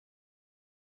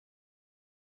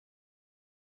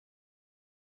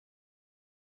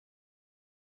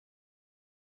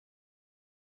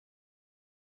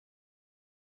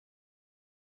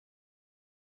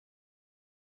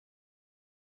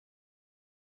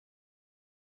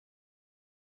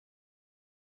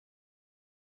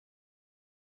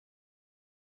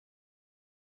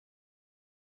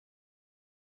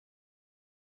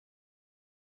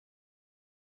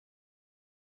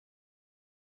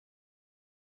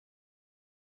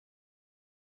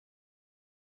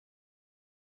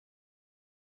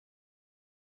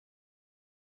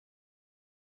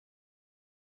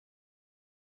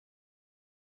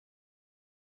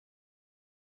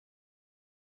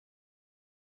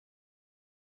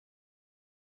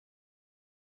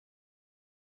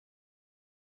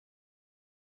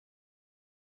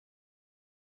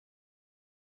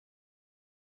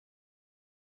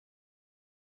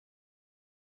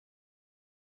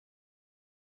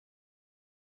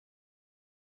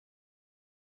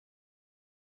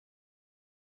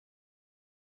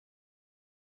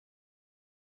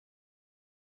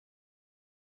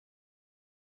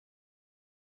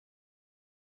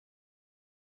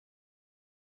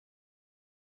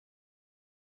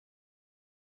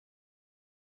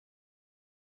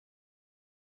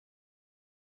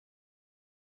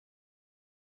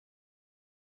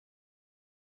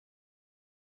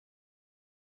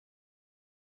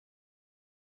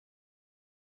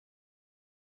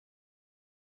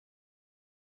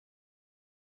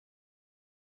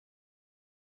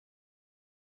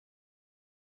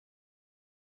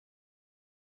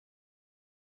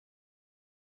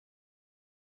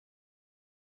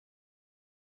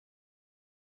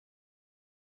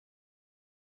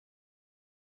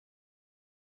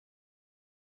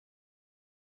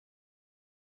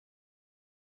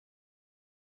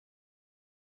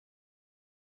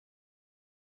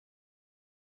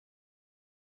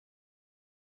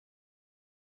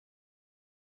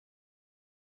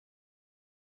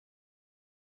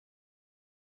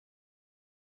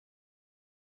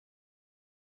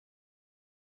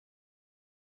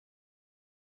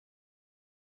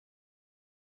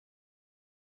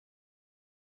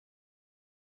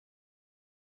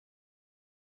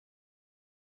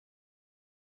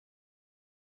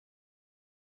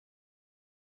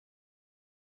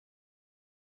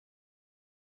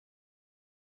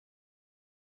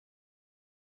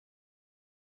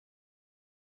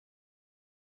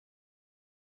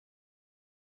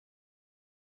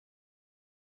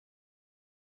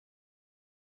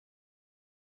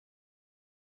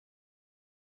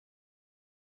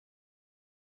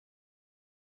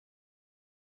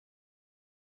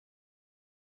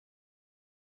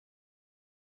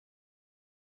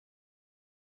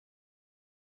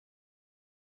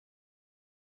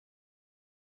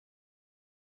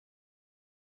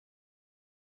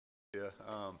Yeah,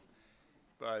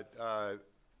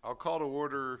 I'll call to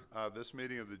order this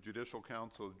meeting of the Judicial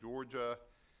Council of Georgia.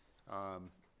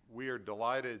 We are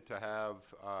delighted to have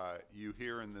you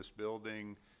here in this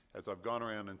building. As I've gone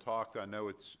around and talked, I know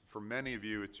it's, for many of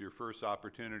you, it's your first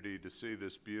opportunity to see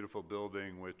this beautiful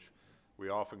building, which we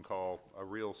often call a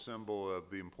real symbol of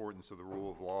the importance of the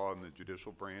rule of law in the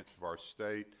judicial branch of our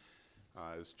state.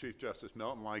 As Chief Justice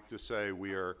Melton liked to say,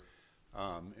 we are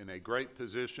in a great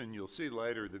position. You'll see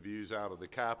later the views out of the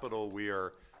Capitol. We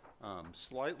are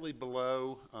slightly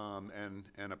below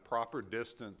and a proper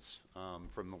distance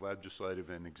from the legislative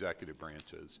and executive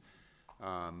branches.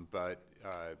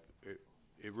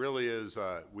 It really is,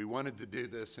 we wanted to do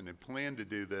this and had planned to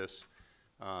do this.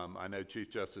 I know Chief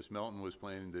Justice Melton was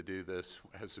planning to do this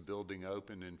as the building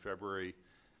opened in February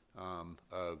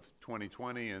of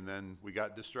 2020, and then we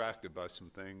got distracted by some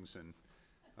things, and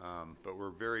but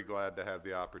we're very glad to have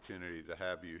the opportunity to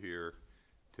have you here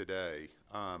today.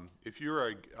 If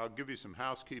you're I'll give you some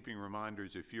housekeeping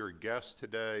reminders. If you're a guest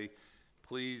today,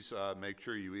 please make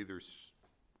sure you either,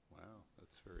 wow,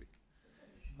 that's very,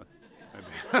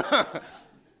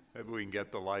 maybe we can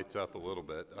get the lights up a little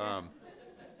bit.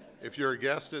 If you're a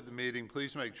guest at the meeting,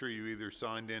 please make sure you either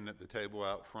signed in at the table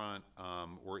out front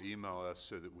or email us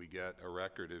so that we get a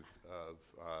record of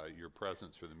your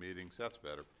presence for the meetings. That's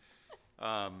better.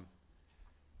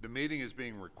 The meeting is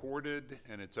being recorded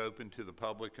and it's open to the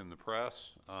public and the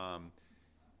press.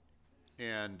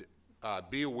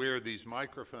 Be aware these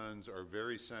microphones are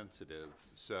very sensitive,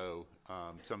 so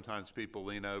sometimes people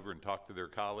lean over and talk to their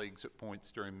colleagues at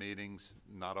points during meetings,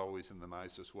 not always in the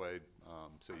nicest way,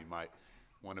 so you might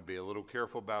want to be a little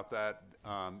careful about that.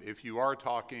 If you are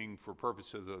talking for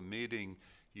purposes of the meeting,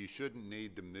 you shouldn't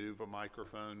need to move a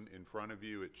microphone in front of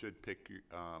you. It should pick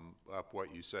up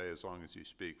what you say as long as you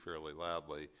speak fairly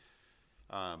loudly.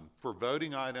 For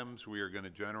voting items, we are going to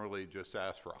generally just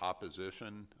ask for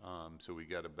opposition so we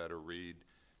get a better read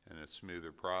and a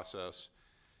smoother process.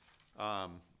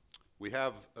 We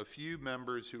have a few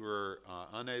members who are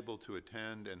unable to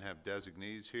attend and have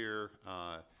designees here.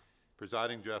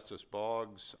 Presiding Justice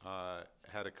Boggs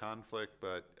had a conflict,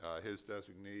 but his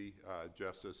designee,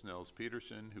 Justice Nels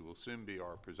Peterson, who will soon be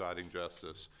our presiding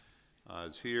justice,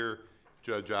 is here.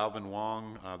 Judge Alvin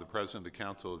Wong, the president of the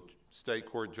Council of State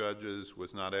Court Judges,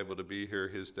 was not able to be here.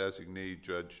 His designee,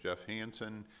 Judge Jeff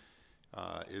Hansen,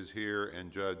 is here, and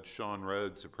Judge Sean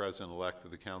Rhodes, the president-elect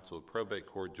of the Council of Probate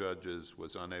Court Judges,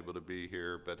 was unable to be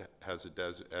here, but has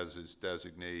as his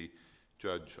designee,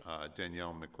 Judge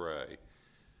Danielle McRae.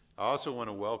 I also want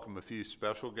to welcome a few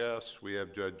special guests. We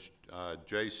have Judge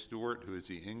Jay Stewart, who is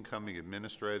the incoming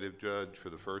administrative judge for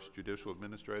the 1st Judicial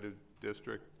Administrative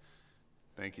District.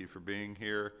 Thank you for being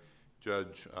here.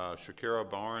 Judge Shakira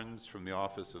Barnes from the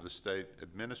Office of the State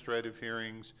Administrative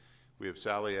Hearings. We have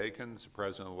Sally Akins, the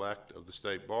president-elect of the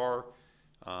State Bar.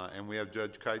 And we have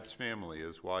Judge Kite's family,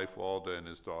 his wife Walda and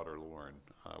his daughter Lauren,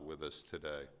 with us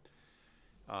today.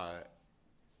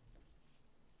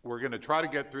 We're going to try to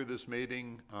get through this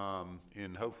meeting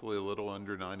in hopefully a little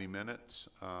under 90 minutes,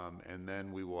 and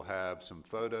then we will have some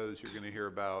photos you're going to hear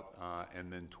about,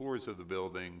 and then tours of the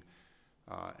building,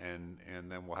 and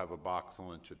then we'll have a box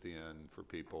lunch at the end for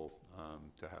people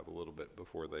to have a little bit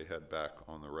before they head back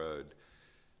on the road.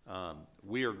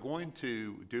 We are going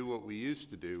to do what we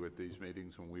used to do at these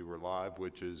meetings when we were live,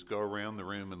 which is go around the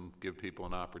room and give people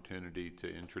an opportunity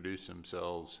to introduce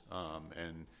themselves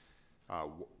and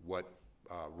what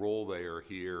role they are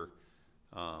here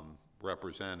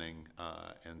representing.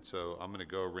 And so I'm going to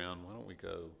go around. Why don't we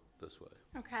go this way?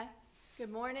 Okay.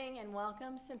 Good morning and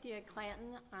welcome. Cynthia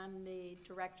Clanton. I'm the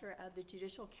director of the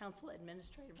Judicial Council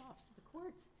Administrative Office of the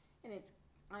Courts, and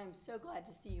I am so glad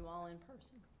to see you all in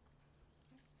person.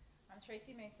 I'm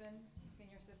Tracy Mason,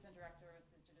 Senior Assistant Director of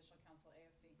the Judicial Council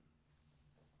AOC.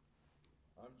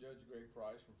 I'm Judge Greg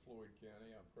Price from Floyd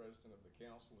County. I'm President of the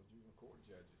Council of Juvenile Court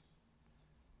Judges.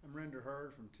 I'm Render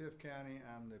Hurd from Tift County.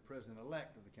 I'm the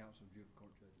President-elect of the Council of Juvenile Court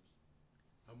Judges.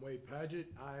 I'm Wade Paget.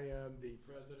 I am the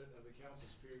President of the Council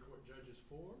of Superior Court Judges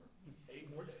for 8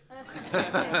 more days. I'm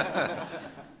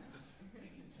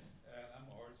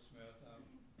Art Smith. I'm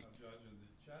a judge in the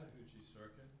Chattahoochee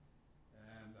Circuit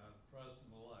and the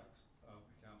President-elect of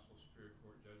the Council of Superior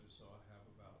Court Judges, so I have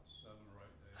about 7 or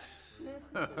 8 days.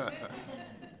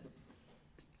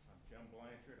 I'm Jim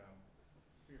Blanchard. I'm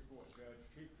Superior Court Judge,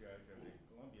 Chief Judge of the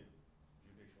Columbia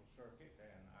Judicial Circuit,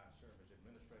 and I serve as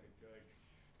Administrative Judge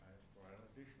for an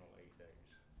additional 8 days.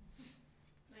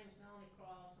 My name is Melanie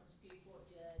Cross. I'm Superior Court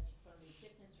Judge from the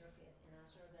Tifton Circuit, and I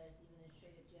serve as the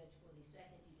Administrative Judge for the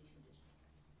 2nd Judicial District.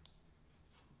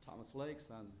 Thomas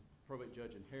Lakes. I'm Probate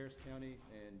Judge in Harris County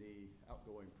and the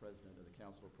outgoing President of the Council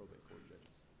Council of Probate Court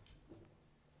Judges.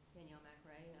 Danielle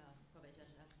McRae, probate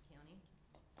judge in Upshur County.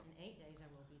 In 8 days,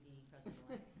 I will be the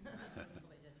president-elect of the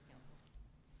Probate Judges Council.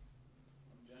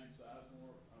 I'm James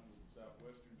Sizemore. I'm with the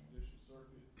Southwestern Judicial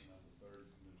Circuit, and I'm the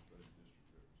 3rd Administrative District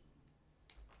Representative.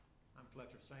 I'm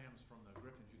Fletcher Sams from the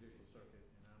Griffin Judicial Circuit,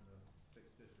 and I'm the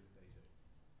 6th District AJ.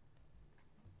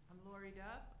 I'm Lori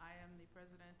Duff. I am the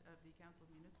president of the Council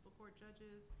of Municipal Court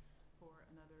Judges for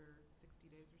another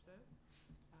 60 days or so.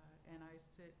 And I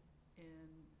sit in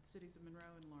cities of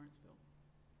Monroe and Lawrenceville.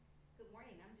 Good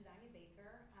morning, I'm Jadania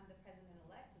Baker. I'm the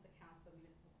president-elect of the Council of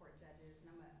Municipal Court Judges,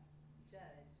 and I'm a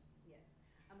judge, yes,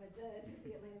 I'm a judge at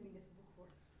the Atlanta Municipal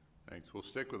Court. Thanks. We'll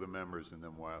stick with the members, and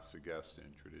then we'll ask the guests to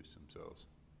introduce themselves.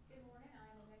 Good morning, I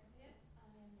am Rebecca Pitts.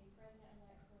 I am the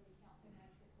president-elect for the Council of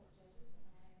Magistrate Court Judges,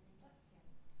 and I am in Butts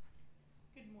County.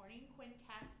 Good morning, Quinn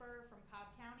Casper from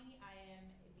Cobb County. I am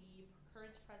the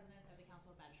current president of the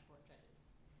Council of Magistrate Court Judges.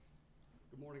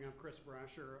 Good morning, I'm Chris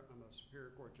Brasher. I'm a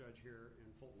Superior Court Judge here in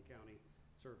Fulton County,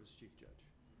 serve as Chief Judge.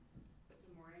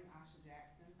 Good morning, Asha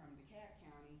Jackson from DeKalb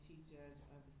County, Chief Judge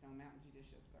of the Stone Mountain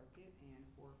Judicial Circuit and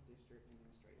 4th District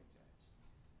Administrative Judge.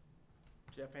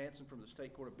 Jeff Hansen from the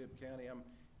State Court of Bibb County. I'm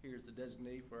here as the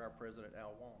designee for our President,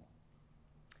 Al Wong.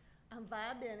 I'm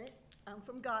Vi Bennett. I'm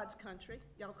from God's country.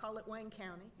 Y'all call it Wayne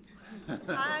County.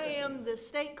 I am the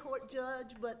state court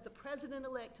judge, but the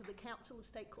president-elect of the Council of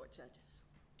State Court Judges.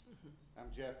 I'm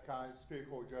Jeff Kies, Superior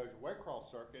Court Judge of Waycross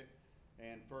Circuit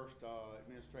and 1st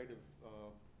Administrative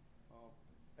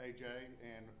AJ,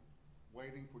 and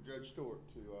waiting for Judge Stewart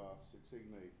to succeed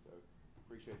me. So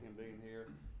appreciate him being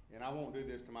here. And I won't do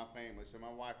this to my family, so my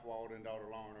wife Walden and daughter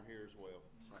Lauren are here as well.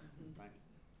 So, thank you.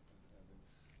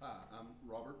 Hi, I'm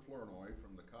Robert Flournoy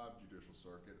from the Cobb Judicial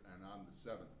Circuit, and I'm the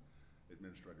 7th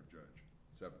Administrative Judge,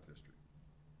 7th District.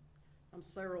 I'm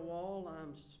Sarah Wall.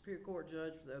 I'm Superior Court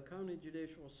Judge for the Oconee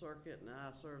Judicial Circuit, and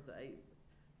I serve the 8th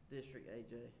District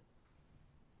AJ.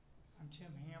 I'm Tim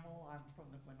Hamill. I'm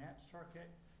from the Gwinnett Circuit,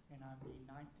 and I'm the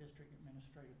 9th District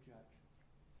Administrative Judge.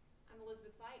 I'm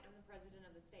Elizabeth Fight. I'm the president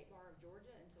of the State Bar of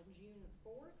Georgia until June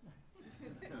 4th.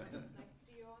 It's nice to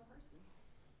see you all in person.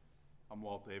 I'm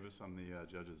Walt Davis. I'm the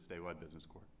judge of the Statewide Business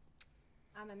Court.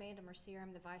 I'm Amanda Mercier.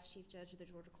 I'm the Vice Chief Judge of the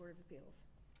Georgia Court of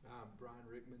Appeals. I'm Brian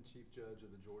Rickman, Chief Judge of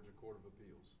the Georgia Court of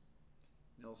Appeals.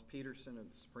 Nels Peterson of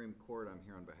the Supreme Court. I'm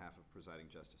here on behalf of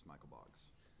Presiding Justice Michael Boggs.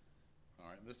 All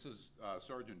right, this is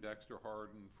Sergeant Dexter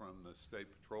Harden from the State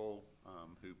Patrol,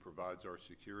 who provides our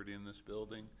security in this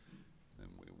building. And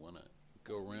we want to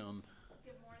go around.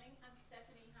 Good morning, I'm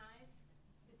Stephanie Hines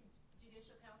with the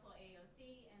Judicial Council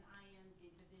AOC, and I am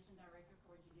the Division Director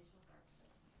for Judicial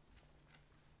Services.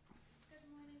 Good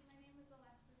morning, my name is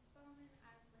Alexis Bowman.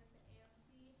 I'm with the AOC,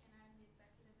 and I'm the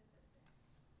Executive Assistant.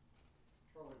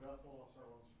 Charlie Bethel, I serve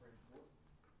on the Supreme Court.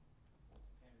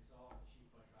 Andrew Zoll, the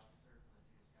Chief Budget Officer for the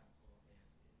Judicial Council of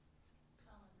AOC.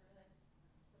 Colin Bruitt,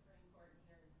 Supreme Court, and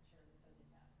here is the Chair of the COVID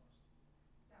Task Force.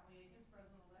 Sally Akins,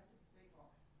 President-elect of the State Bar.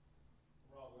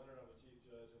 Rob Leonard, I'm the Chief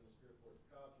Judge of the Superior Court of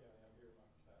Cobb County. I'm here in my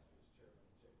capacity as Chairman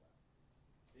of JPAC.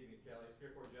 Stephen Kelly,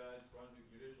 Superior Court Judge, Brunswick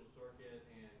Judicial Circuit,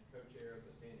 and Co-Chair of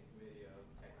the Standing Committee of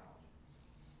Technology.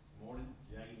 Good morning,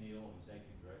 Jackie Neal,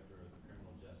 Executive Director of the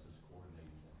Criminal Justice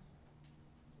Coordinating Council.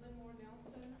 Lynn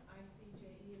Nelson,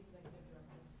 ICJE Executive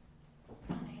Director.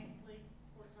 Ashley,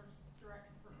 Court Services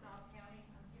Director for Cobb County.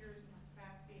 I'm here in my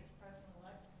capacity as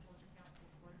President-elect of the Georgia Council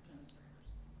of Court Administrators.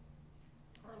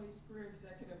 Carly Greer,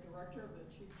 Executive Director of the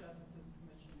Chief Justice's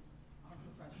Commission on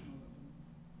Professionalism.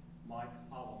 Mike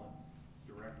Holloman,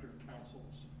 Director, Counsel,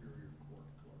 Superior Court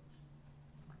Clerks.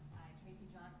 Hi, Tracy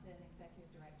Johnson, Executive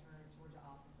Director, Georgia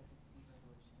Office of Dispute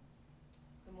Resolution.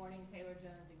 Good morning, Taylor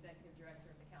Jones, Executive Director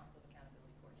of the Council of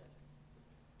Accountability Court Judges.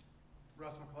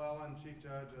 Russ McClellan, Chief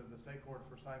Judge of the State Court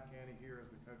for Forsyth County, here as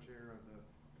the co-chair of the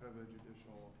COVID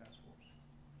Judicial Task Force.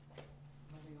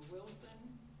 Maria Wilson,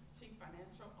 Chief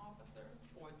Financial Officer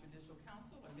for Judicial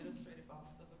Council, Administrative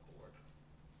Office of the Courts.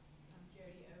 I'm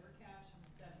Jody Overcash. I'm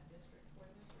the 7th District Court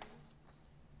Administrator.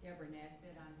 Deborah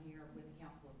Nesbitt, I'm here with the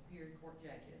Council of Superior Court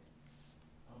Judges.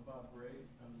 I'm Bob Gray.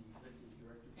 I'm the Executive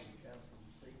Director for the Council of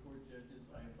State Court Judges.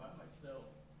 I am by myself.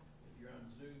 If you're on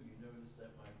Zoom, you notice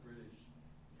that my British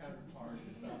counterpart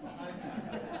is not behind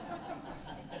me.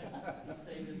 He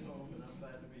stayed at home, and I'm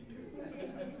glad to be here.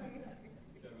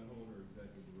 Kevin Holder,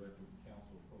 Executive Director of the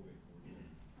Council of Probate Court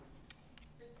Judges.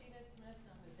 Christina Smith,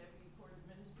 I'm the Deputy Court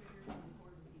Administrator for the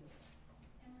Court of Appeals.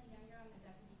 Emily Younger, I'm the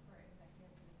Deputy Court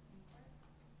Executive for the Supreme Court.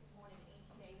 Good morning,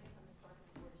 A.T. Davis. I'm the Clerk of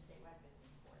the Georgia Statewide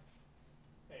Business Court.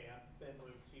 Hey, I'm Ben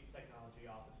Luke, Chief Technology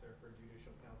Officer for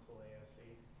Judicial Council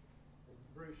AOC.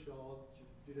 Bruce Shaw,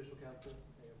 Judicial Council,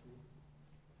 AOC.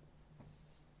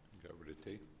 Go over to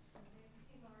T.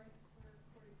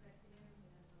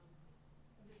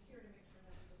 here to make sure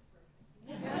that it was perfect.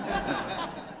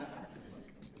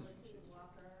 Lakita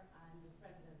Walker, I'm the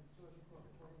president of the Georgia Court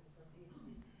Reporters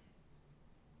Association.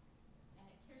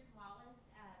 And Kirsten Wallace,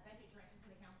 budget director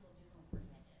for the Council of Juvenile Court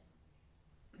Judges.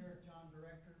 Eric John,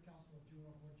 director, Council of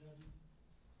Juvenile Court Judges.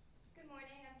 Good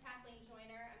morning, I'm Kathleen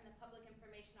Joyner. I'm the public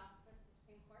information officer for the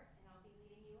Supreme Court, and I'll be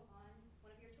leading you on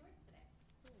one of your tours today.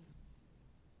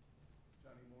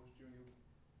 Johnny Morse Jr.,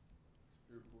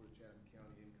 Superior Court of Chatham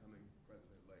County, incoming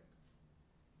president-elect,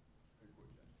 Superior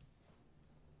Court Judge.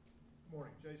 Good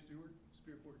morning, Jay Stewart,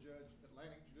 Superior Court Judge,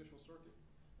 Atlantic Judicial Circuit,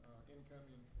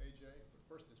 incoming AJ for the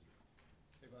First District.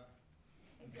 Say bye.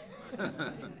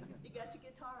 You got your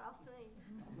guitar, I'll sing.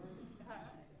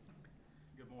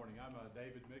 Good morning, I'm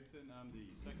David Mixon. I'm the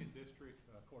Second District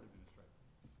Court Administrator.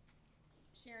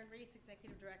 Sharon Reese,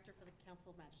 Executive Director for the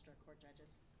Council of Magistrate Court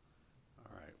Judges.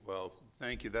 All right, well,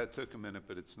 thank you. That took a minute,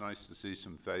 but it's nice to see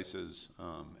some faces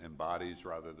and bodies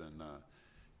rather than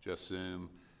just Zoom.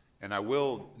 And I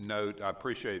will note, I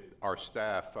appreciate our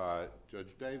staff.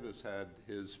 Judge Davis had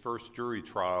his first jury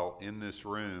trial in this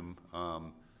room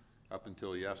up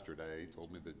until yesterday. He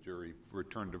told me the jury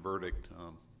returned a verdict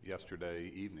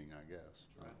yesterday evening, I guess.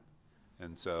 Right?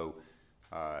 And so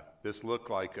this looked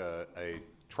like a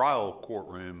trial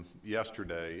courtroom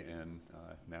yesterday, and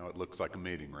now it looks like a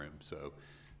meeting room. So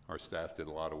our staff did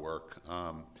a lot of work.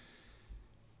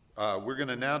 We're going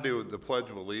to now do the Pledge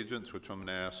of Allegiance, which I'm going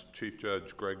to ask Chief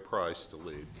Judge Greg Price to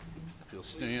lead. If you'll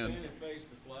stand. Please stand and face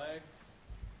the flag.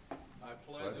 I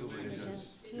pledge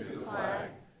Allegiance to the flag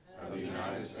of the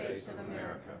United States of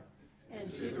America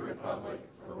and to the republic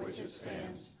for which it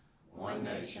stands, one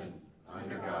nation,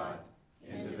 under God,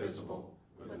 indivisible,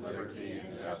 with liberty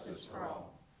and justice for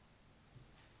all.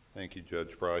 Thank you,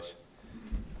 Judge Price.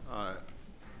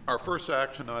 Our first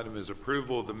action item is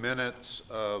approval of the minutes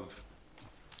of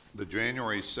the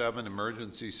January 7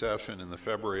 emergency session and the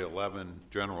February 11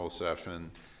 general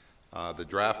session. The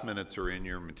draft minutes are in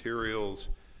your materials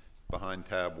behind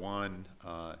tab 1.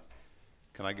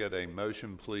 Can I get a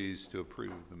motion, please, to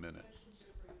approve the minutes?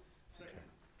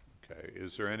 Okay.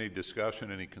 Is there any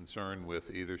discussion, any concern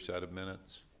with either set of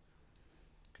minutes?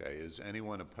 Okay. Is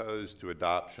anyone opposed to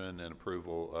adoption and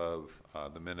approval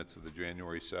of the minutes of the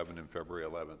January 7 and February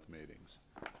 11th meetings?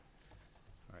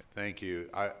 All right, thank you.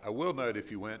 I will note, if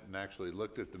you went and actually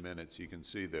looked at the minutes, you can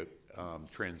see the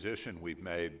transition we've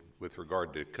made with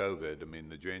regard to COVID. I mean,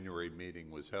 the January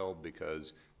meeting was held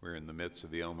because we're in the midst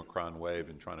of the Omicron wave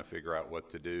and trying to figure out what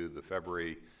to do. The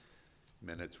February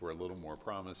minutes were a little more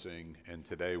promising, and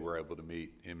today we're able to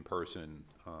meet in person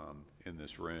in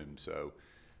this room. So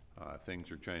things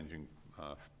are changing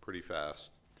pretty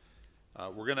fast.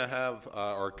 We're going to have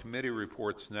our committee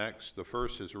reports next. The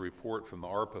first is a report from the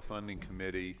ARPA Funding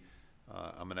Committee.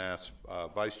 I'm going to ask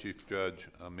Vice Chief Judge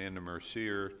Amanda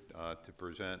Mercier to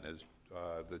present as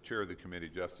the chair of the committee.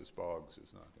 Justice Boggs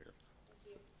is not here.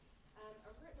 Thank you.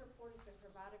 A written report has been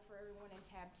provided for everyone in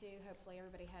tab 2. Hopefully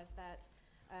everybody has that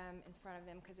in front of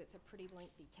them because it's a pretty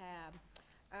lengthy tab.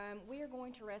 We are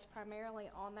going to rest primarily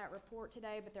on that report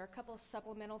today, but there are a couple of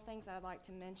supplemental things I'd like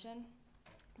to mention.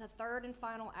 The third and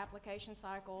final application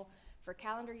cycle for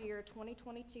calendar year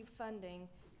 2022 funding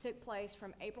took place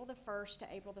from April the 1st to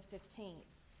April the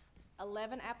 15th.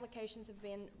 11 applications have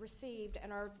been received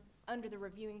and are under the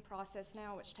reviewing process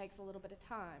now, which takes a little bit of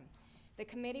time. The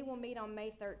committee will meet on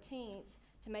May 13th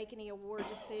to make any award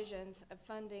decisions of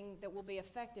funding that will be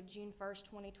effective June 1st,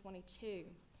 2022.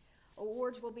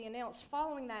 Awards will be announced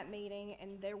following that meeting,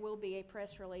 and there will be a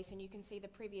press release, and you can see the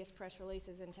previous press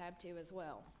releases in tab 2 as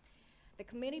well. The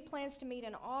committee plans to meet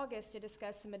in August to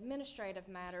discuss some administrative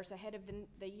matters ahead of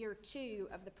the year 2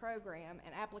 of the program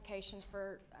and applications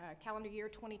for calendar year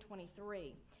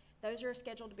 2023. Those are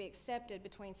scheduled to be accepted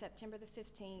between September the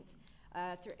 15th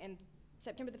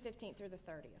September the 15th through the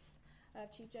 30th.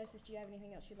 Chief Justice, do you have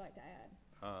anything else you'd like to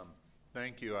add?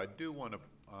 Thank you. I do want to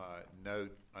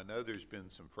note, I know there's been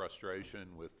some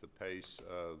frustration with the pace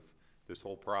of this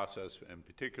whole process, and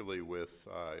particularly with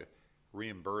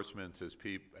reimbursements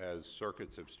as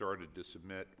circuits have started to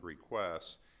submit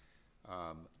requests.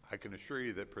 I can assure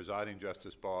you that Presiding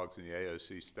Justice Boggs and the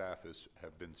AOC staff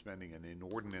have been spending an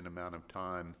inordinate amount of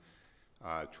time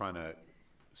trying to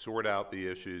sort out the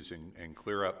issues and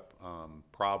clear up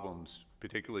problems,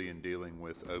 particularly in dealing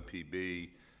with OPB.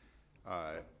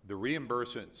 The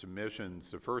reimbursement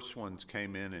submissions, the first ones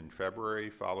came in February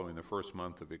following the first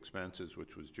month of expenses,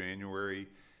 which was January.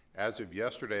 As of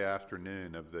yesterday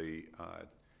afternoon, of the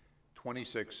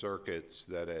 26 circuits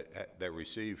that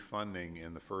received funding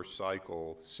in the first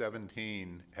cycle,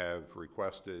 17 have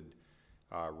requested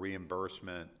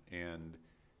reimbursement, and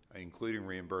including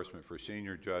reimbursement for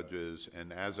senior judges,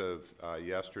 and as of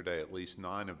yesterday, at least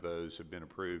 9 of those have been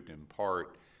approved in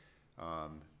part.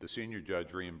 The senior judge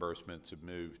reimbursements have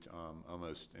moved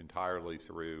almost entirely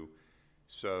through.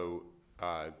 So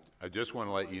I just want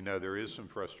to let you know there is some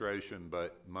frustration,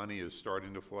 but money is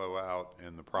starting to flow out,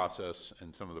 and the process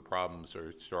and some of the problems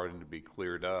are starting to be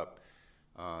cleared up.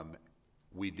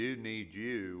 We do need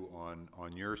you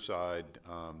on your side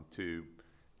to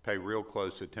pay real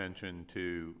close attention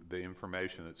to the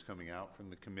information that's coming out from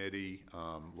the committee,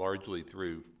 largely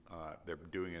through, they're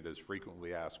doing it as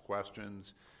frequently asked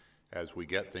questions as we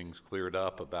get things cleared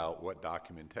up about what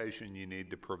documentation you need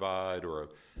to provide or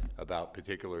about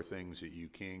particular things that you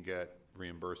can get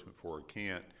reimbursement for or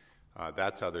can't.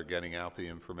 That's how they're getting out the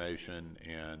information,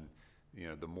 and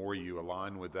the more you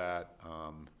align with that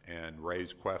and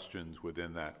raise questions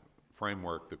within that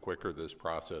framework, the quicker this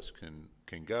process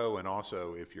can go. And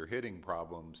also, if you're hitting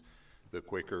problems, the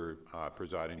quicker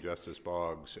Presiding Justice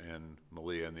Boggs and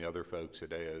Malia and the other folks at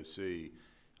AOC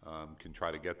can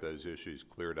try to get those issues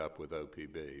cleared up with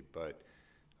OPB. But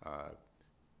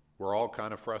we're all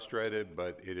kind of frustrated,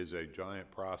 but it is a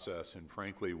giant process, and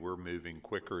frankly, we're moving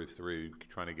quicker through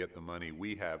trying to get the money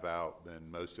we have out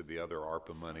than most of the other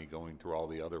ARPA money going through all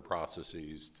the other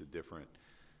processes to different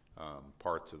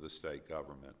parts of the state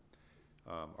government.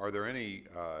 Are there any,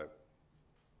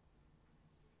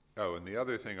 oh, and the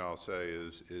other thing I'll say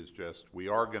is just we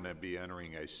are going to be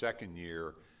entering a second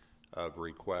year of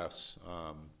requests.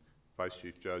 Vice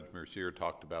Chief Judge Mercier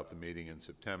talked about the meeting in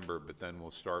September, but then we'll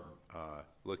start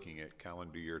looking at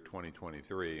calendar year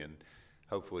 2023, and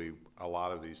hopefully a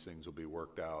lot of these things will be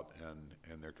worked out,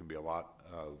 and there can be a lot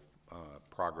of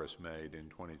progress made in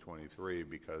 2023,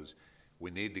 because we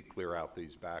need to clear out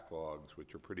these backlogs,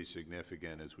 which are pretty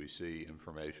significant as we see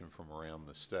information from around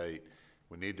the state.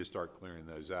 We need to start clearing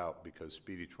those out, because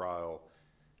speedy trial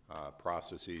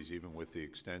processes, even with the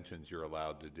extensions you're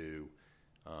allowed to do,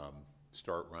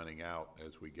 start running out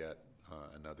as we get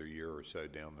another year or so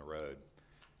down the road.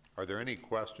 Are there any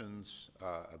questions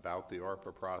about the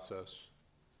ARPA process?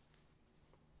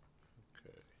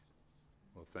 Okay.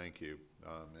 Well, thank you.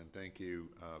 And thank you,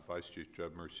 Vice Chief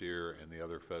Judge Mercier and the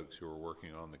other folks who are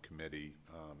working on the committee,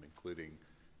 including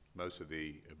most of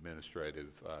the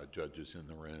administrative judges in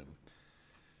the room.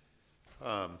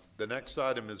 The next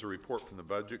item is a report from the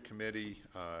Budget Committee.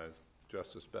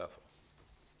 Justice Bethel.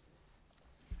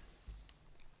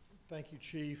 Thank you,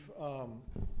 Chief.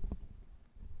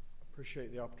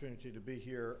 Appreciate the opportunity to be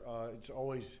here. It's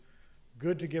always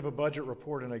good to give a budget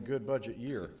report in a good budget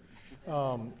year.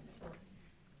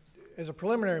 As a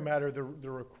preliminary matter, the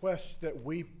requests that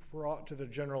we brought to the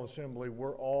General Assembly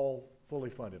were all fully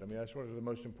funded. I mean, that's sort of the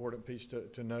most important piece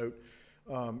to note.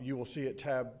 You will see at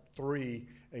tab 3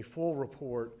 a full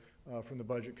report from the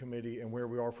Budget Committee and where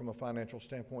we are from a financial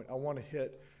standpoint. I want to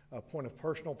hit a point of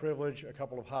personal privilege, a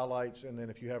couple of highlights, and then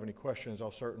if you have any questions,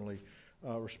 I'll certainly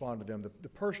respond to them. The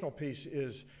personal piece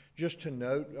is just to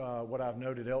note what I've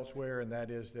noted elsewhere, and that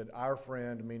is that our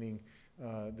friend, meaning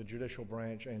the judicial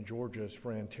branch, and Georgia's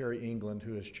friend, Terry England,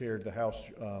 who has chaired the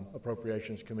House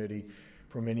Appropriations Committee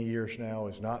for many years now,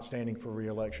 is not standing for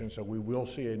re-election, so we will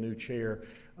see a new chair.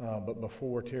 But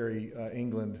before Terry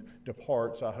England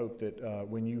departs, I hope that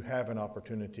when you have an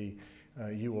opportunity,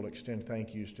 you will extend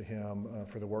thank yous to him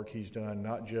for the work he's done,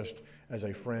 not just as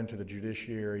a friend to the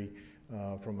judiciary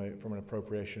from an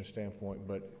appropriation standpoint,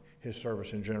 but his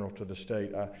service in general to the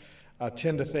state. I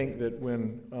tend to think that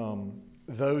when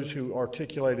those who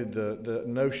articulated the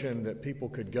notion that people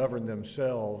could govern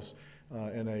themselves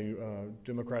in a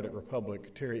democratic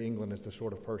republic, Terry England is the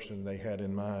sort of person they had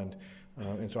in mind.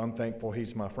 And so I'm thankful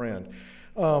he's my friend.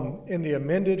 In the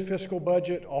amended fiscal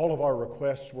budget, all of our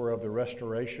requests were of the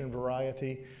restoration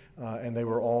variety, and they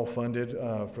were all funded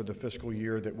for the fiscal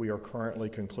year that we are currently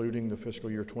concluding, the fiscal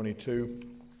year 22.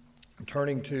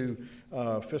 Turning to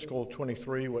fiscal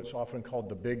 23, what's often called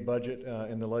the big budget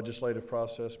in the legislative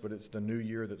process, but it's the new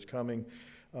year that's coming.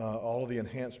 All of the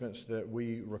enhancements that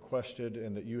we requested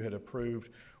and that you had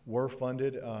approved were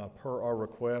funded per our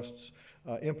requests.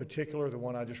 In particular, the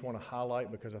one I just want to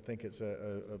highlight because I think it's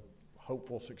a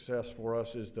hopeful success for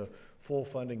us is the full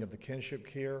funding of the kinship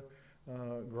care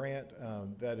grant.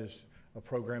 That is a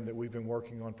program that we've been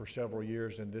working on for several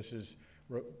years, and this is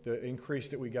the increase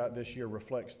that we got this year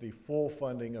reflects the full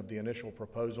funding of the initial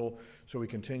proposal. So we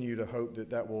continue to hope that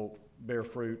that will bear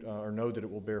fruit, or know that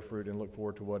it will bear fruit, and look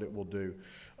forward to what it will do.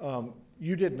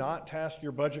 You did not task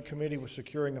your budget committee with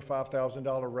securing a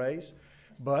 $5,000 raise,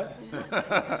 But,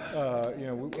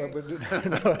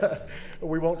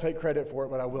 we won't take credit for it,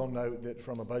 but I will note that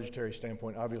from a budgetary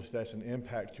standpoint, obviously that's an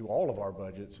impact to all of our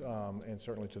budgets, and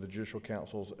certainly to the Judicial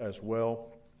Councils as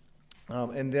well.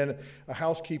 And then a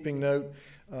housekeeping note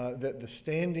that the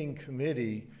standing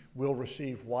committee will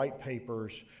receive white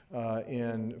papers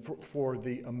for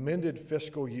the amended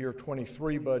fiscal year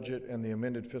 23 budget and the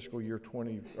amended fiscal year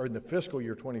the fiscal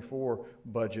year 24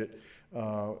 budget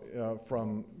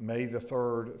from May the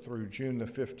 3rd through June the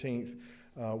 15th.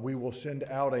 We will send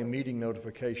out a meeting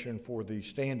notification for the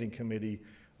standing committee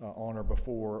on or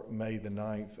before May the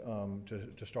 9th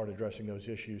to start addressing those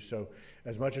issues. So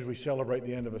as much as we celebrate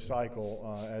the end of a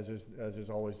cycle, as is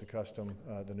always the custom,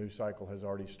 the new cycle has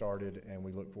already started, and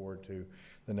we look forward to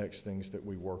the next things that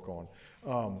we work on.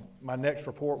 My next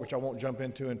report, which I won't jump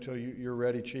into until you're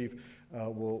ready, Chief,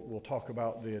 we'll talk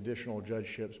about the additional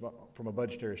judgeships. From a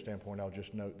budgetary standpoint, I'll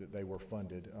just note that they were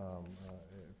funded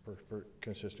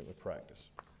consistent with practice.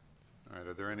 All right,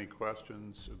 are there any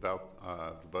questions about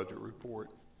the budget report?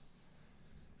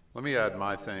 Let me add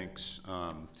my thanks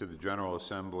to the General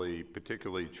Assembly,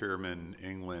 particularly Chairman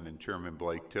England and Chairman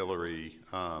Blake Tillery,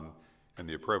 and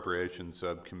the Appropriations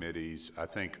Subcommittees. I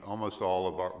think almost all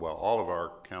of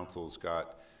our councils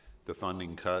got the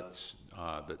funding cuts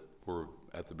that were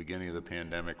at the beginning of the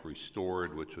pandemic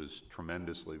restored, which was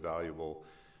tremendously valuable.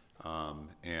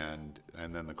 And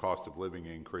then the cost of living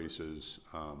increases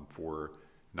for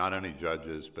not only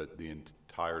judges, but the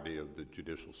entirety of the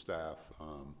judicial staff.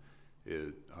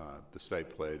 The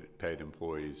state-paid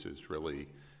employees is really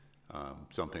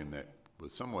something that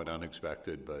was somewhat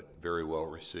unexpected, but very well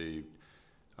received.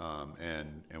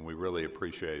 And we really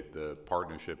appreciate the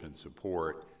partnership and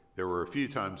support. There were a few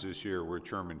times this year where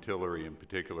Chairman Tillery in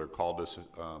particular called us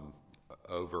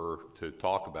over to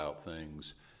talk about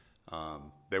things.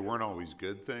 They weren't always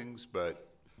good things, but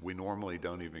we normally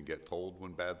don't even get told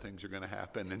when bad things are going to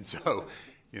happen. And so,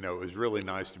 it was really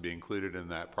nice to be included in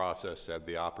that process, to have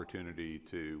the opportunity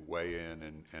to weigh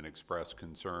in and express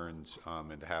concerns,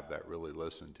 and to have that really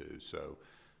listened to. So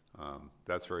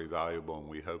that's very valuable, and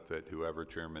we hope that whoever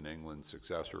Chairman England's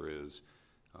successor is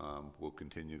will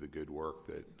continue the good work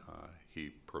that he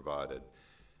provided.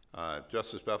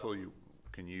 Justice Bethel,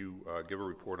 can you give a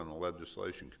report on the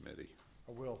Legislation Committee?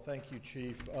 I will. Thank you,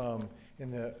 Chief. In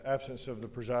the absence of the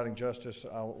presiding justice,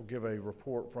 I'll give a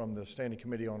report from the Standing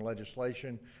Committee on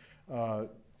Legislation.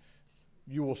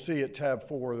 You will see at tab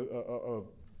 4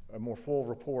 a more full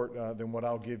report than what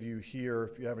I'll give you here.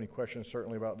 If you have any questions,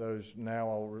 certainly about those now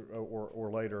or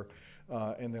later.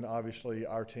 And then obviously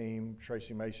our team,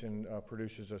 Tracy Mason,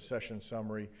 produces a session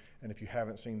summary. And if you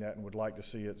haven't seen that and would like to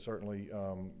see it, certainly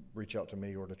reach out to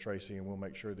me or to Tracy, and we'll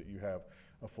make sure that you have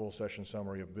a full session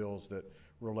summary of bills that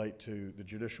relate to the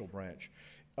judicial branch.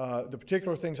 The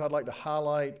particular things I'd like to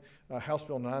highlight, House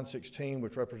Bill 916,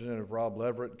 which Representative Rob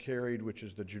Leverett carried, which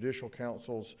is the Judicial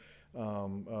Council's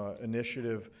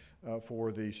initiative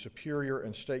for the Superior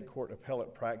and State Court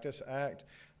Appellate Practice Act.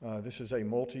 This is a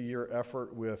multi-year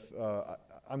effort with,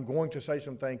 I'm going to say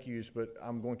some thank yous, but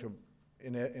I'm going to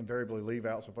invariably leave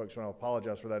out some folks, and I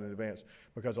apologize for that in advance,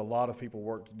 because a lot of people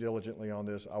worked diligently on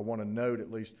this. I want to note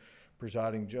at least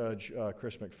Presiding Judge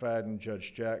Chris McFadden,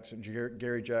 Judge Jackson,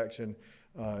 Gary Jackson,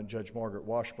 Judge Margaret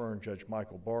Washburn, Judge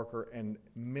Michael Barker, and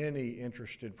many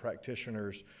interested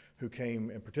practitioners who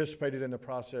came and participated in the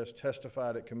process,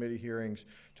 testified at committee hearings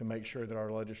to make sure that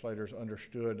our legislators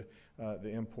understood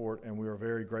the import, and we are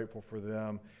very grateful for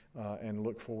them and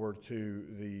look forward to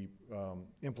the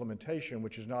implementation,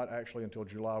 which is not actually until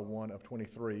July 1 of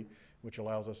 23, which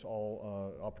allows us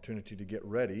all opportunity to get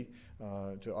ready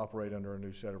to operate under a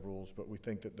new set of rules. But we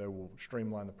think that they will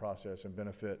streamline the process and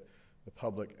benefit the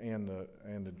public and the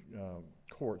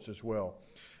courts as well.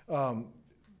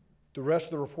 The rest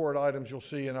of the report items you'll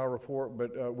see in our report,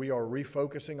 but we are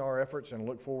refocusing our efforts and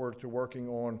look forward to working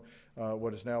on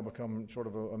what has now become sort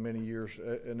of a many years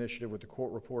initiative with the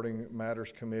Court Reporting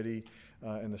Matters Committee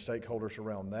and the stakeholders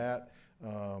around that.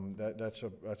 That's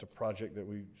a project that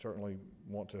we certainly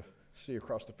want to see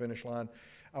across the finish line.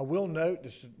 I will note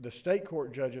the State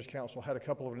Court Judges Council had a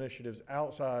couple of initiatives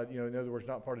outside, in other words,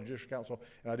 not part of Judicial Council,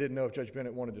 and I didn't know if Judge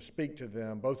Bennett wanted to speak to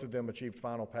them. Both of them achieved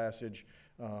final passage,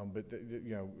 but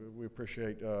we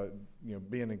appreciate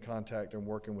being in contact and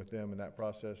working with them in that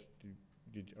process.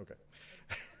 Okay.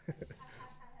 I have no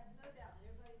doubt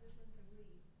everybody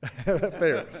in this room can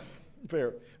read.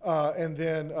 Fair. And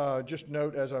then just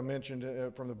note, as I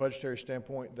mentioned, from the budgetary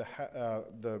standpoint,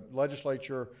 the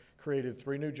legislature created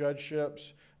 3 new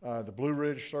judgeships. The Blue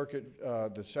Ridge Circuit,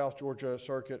 the South Georgia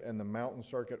Circuit, and the Mountain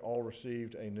Circuit all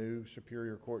received a new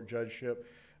Superior Court judgeship.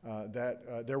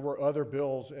 There were other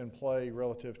bills in play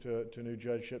relative to new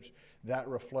judgeships. That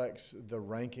reflects the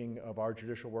ranking of our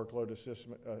Judicial Workload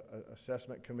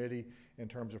Assessment Committee in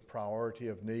terms of priority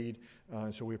of need.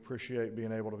 So we appreciate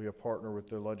being able to be a partner with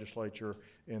the legislature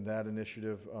in that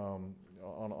initiative on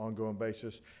an ongoing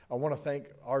basis. I want to thank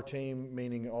our team,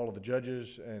 meaning all of the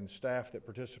judges and staff that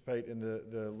participate in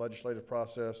the legislative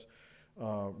process.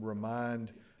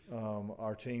 Remind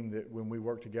our team that when we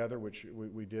work together, which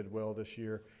we did well this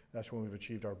year, that's when we've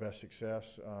achieved our best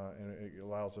success, and it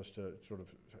allows us to sort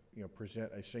of present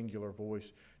a singular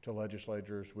voice to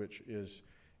legislators, which is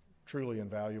truly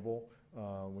invaluable.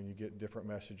 When you get different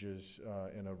messages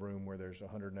in a room where there's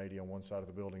 180 on one side of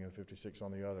the building and 56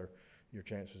 on the other, your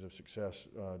chances of success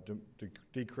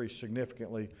decrease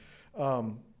significantly.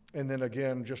 And then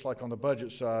again, just like on the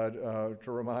budget side,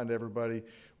 to remind everybody,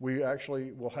 we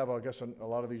actually will have, I guess, a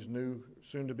lot of these new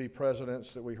soon-to-be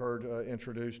presidents that we heard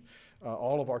introduced.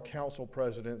 All of our council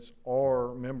presidents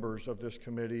are members of this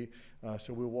committee,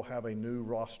 so we will have a new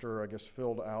roster, I guess,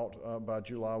 filled out by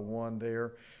July 1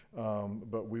 there.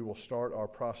 But we will start our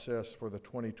process for the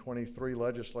 2023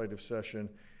 legislative session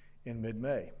in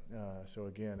mid-May. So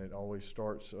again, it always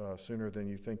starts sooner than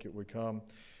you think it would come.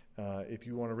 If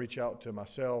you want to reach out to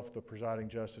myself, the presiding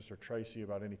justice, or Tracy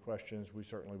about any questions, we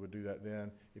certainly would do that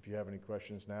then. If you have any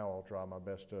questions now, I'll try my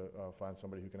best to find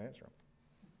somebody who can answer them.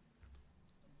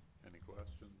 Any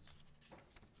questions?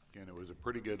 Again, it was a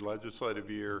pretty good legislative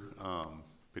year.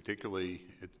 Particularly,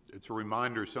 it's a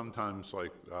reminder sometimes,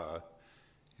 like,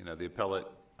 the Appellate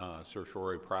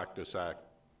Certiorari Practice Act,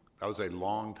 that was a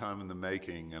long time in the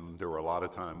making, and there were a lot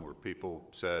of time where people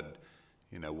said,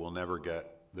 we'll never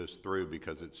get this through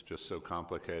because it's just so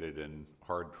complicated and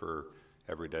hard for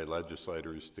everyday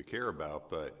legislators to care about,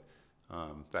 but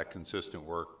that consistent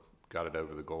work got it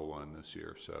over the goal line this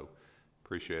year. So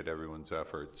appreciate everyone's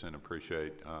efforts, and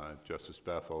appreciate Justice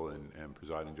Bethel and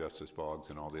Presiding Justice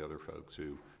Boggs and all the other folks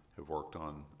who have worked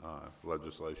on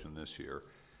legislation this year.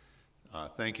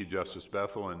 Thank you, Justice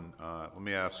Bethel, and let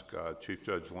me ask Chief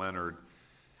Judge Leonard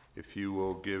if you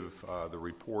will give the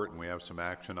report, and we have some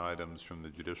action items from the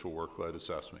Judicial Workload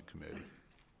Assessment Committee.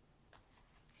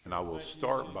 And I'll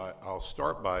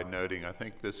start by noting, I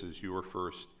think this is your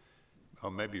first,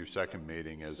 maybe your second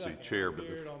meeting as the chair, but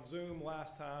on Zoom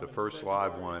last time, the first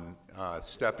live one,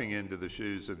 stepping into the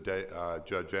shoes of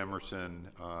Judge Emerson,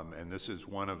 and this is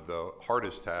one of the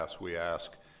hardest tasks we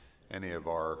ask any of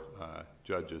our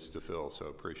judges to fill, so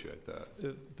appreciate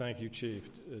that. Thank you, Chief.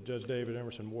 Judge David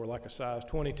Emerson wore like a size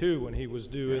 22 when he was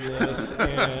doing this,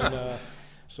 and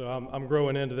so I'm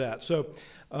growing into that. So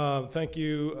thank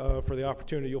you for the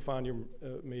opportunity. You'll find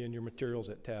me and your materials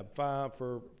at tab 5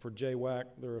 for JWAC.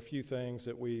 There are a few things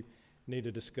that we need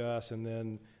to discuss, and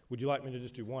then would you like me to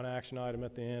just do one action item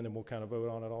at the end, and we'll kind of vote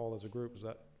on it all as a group? Is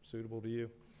that suitable to you,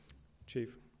 Chief?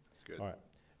 That's good. All right.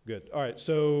 Good. All right,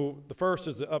 so the first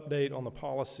is the update on the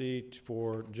policy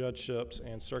for judgeships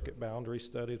and circuit boundary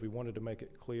studies. We wanted to make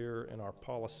it clear in our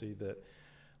policy that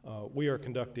we are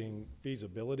conducting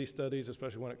feasibility studies,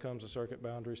 especially when it comes to circuit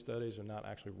boundary studies, and not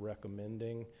actually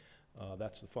recommending.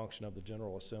 That's the function of the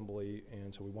General Assembly,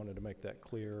 and so we wanted to make that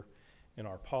clear in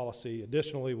our policy.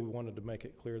 Additionally, we wanted to make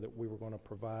it clear that we were going to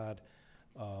provide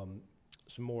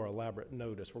some more elaborate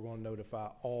notice. We're going to notify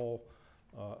all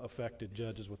affected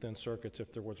judges within circuits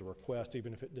if there was a request,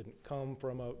 even if it didn't come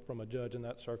from a judge in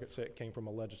that circuit, say it came from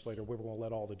a legislator. We were going to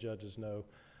let all the judges know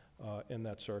in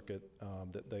that circuit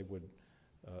that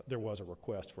there was a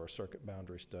request for a circuit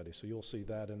boundary study. So you'll see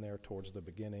that in there towards the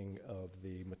beginning of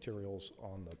the materials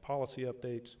on the policy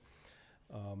updates.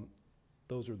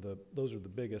 Those are the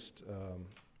biggest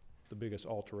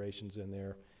alterations in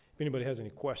there. If anybody has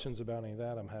any questions about any of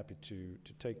that, I'm happy to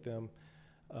take them.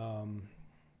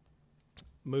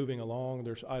 Moving along,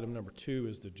 there's item number 2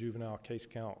 is the juvenile case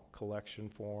count collection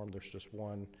form. There's just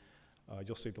one.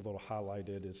 You'll see the little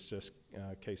highlighted. It's just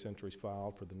case entries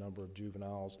filed for the number of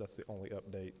juveniles. That's the only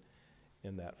update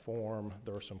in that form.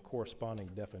 There are some corresponding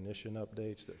definition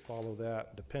updates that follow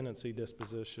that. Dependency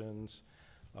dispositions,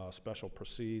 special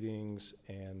proceedings,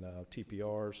 and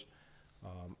TPRs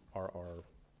are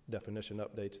definition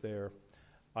updates there.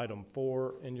 Item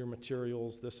 4 in your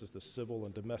materials, this is the civil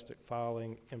and domestic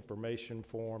filing information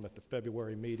form. At the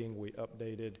February meeting, we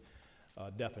updated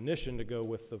definition to go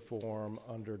with the form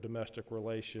under domestic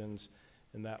relations,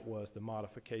 and that was the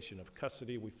modification of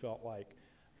custody. We felt like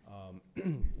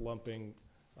lumping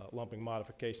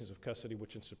modifications of custody,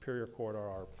 which in Superior Court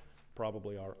are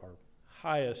probably our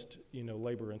highest,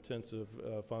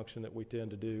 labor-intensive function that we tend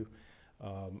to do.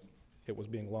 It was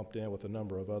being lumped in with a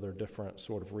number of other different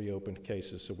sort of reopened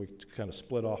cases, so we kind of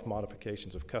split off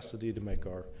modifications of custody to make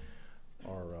our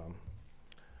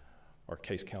our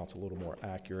case counts a little more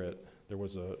accurate. There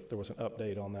was an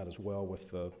update on that as well with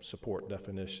the support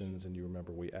definitions, and you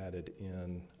remember we added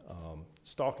in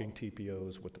stalking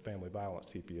TPOs with the family violence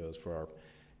TPOs for our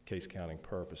case counting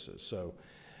purposes. So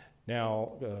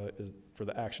now for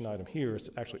the action item here is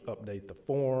to actually update the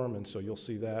form, and so you'll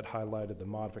see that highlighted, the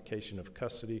modification of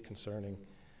custody concerning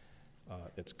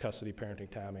its custody, parenting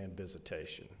time, and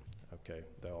visitation. Okay,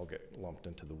 they all get lumped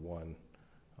into the one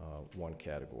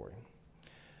category.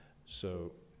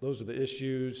 So those are the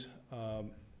issues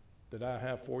that I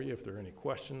have for you. If there are any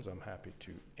questions, I'm happy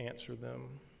to answer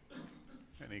them.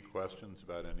 Any questions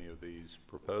about any of these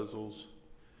proposals?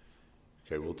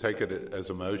 Okay, we'll take it as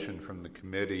a motion from the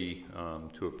committee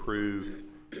to approve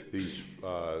these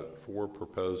 4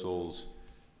 proposals.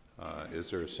 Is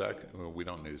there a second? Well, we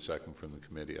don't need a second from the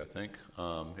committee, I think.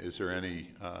 Is there any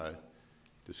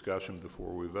discussion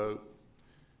before we vote?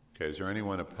 Okay, is there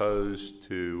anyone opposed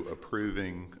to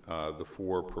approving the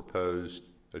 4 proposed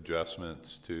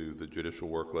adjustments to the Judicial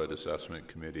Workload Assessment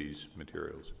Committee's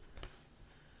materials?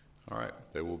 All right,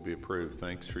 they will be approved.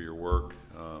 Thanks for your work.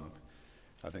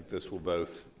 I think this will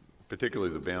both,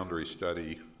 particularly the boundary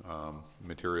study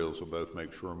materials, will both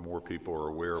make sure more people are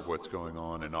aware of what's going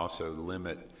on and also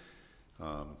limit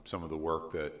some of the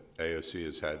work that AOC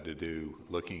has had to do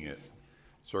looking at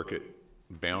circuit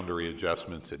boundary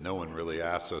adjustments that no one really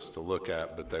asked us to look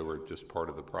at, but they were just part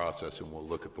of the process, and we'll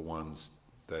look at the ones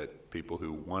that people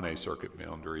who want a circuit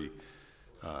boundary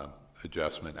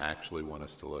adjustment actually want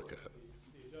us to look at.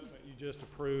 The adjustment you just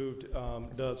approved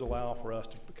does allow for us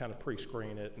to kind of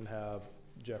pre-screen it and have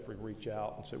Jeffrey reach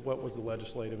out and say, what was the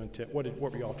legislative intent? What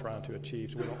were y'all trying to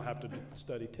achieve? So we don't have to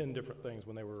study 10 different things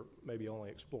when they were maybe only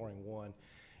exploring one.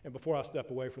 And before I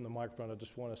step away from the microphone, I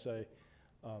just want to say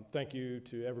thank you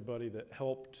to everybody that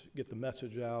helped get the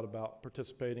message out about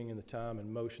participating in the time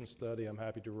and motion study. I'm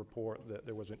happy to report that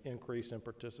there was an increase in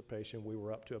participation. We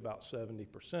were up to about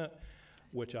 70%,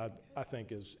 which I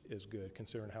think is good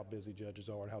considering how busy judges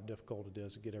are and how difficult it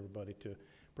is to get everybody to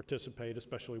participate,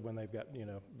 especially when they've got, you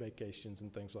know, vacations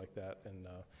and things like that and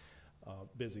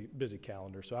busy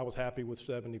calendar. So I was happy with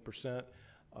 70%.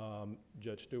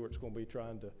 Judge Stewart's going to be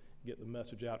trying to get the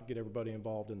message out, get everybody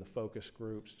involved in the focus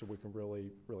groups so we can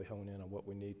really hone in on what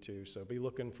we need to. So be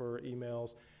looking for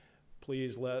emails.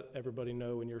 Please let everybody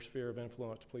know in your sphere of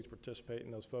influence to please participate in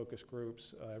those focus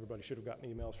groups. Everybody should have gotten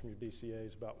emails from your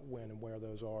DCAs about when and where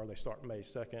those are. They start May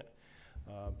 2nd.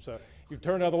 So you've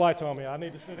turned out the lights on me. I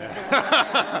need to sit down.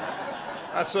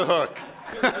 That's a hook.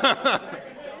 There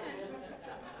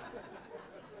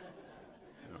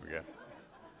we go.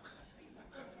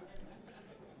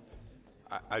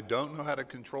 I don't know how to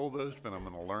control those, but I'm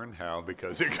going to learn how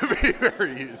because it can be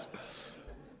very useful.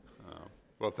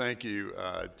 Well, thank you,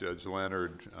 Judge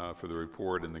Leonard, for the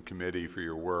report and the committee for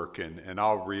your work. And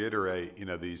I'll reiterate, you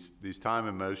know, these time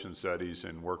and motion studies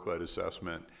and workload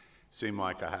assessment seem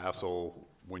like a hassle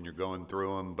when you're going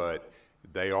through them, but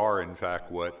they are, in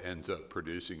fact, what ends up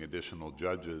producing additional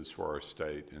judges for our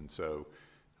state. And so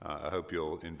I hope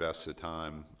you'll invest the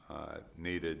time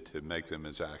needed to make them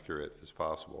as accurate as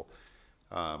possible.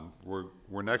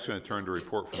 We're next going to turn to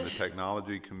report from the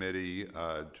Technology Committee.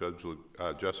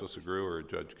 Justice Agrew or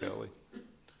Judge Kelly? Chief,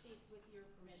 with your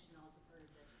permission, I'll defer to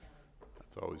Judge Kelly.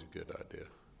 That's always a good idea.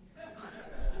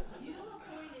 You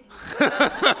appointed me.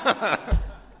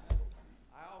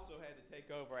 I also had to take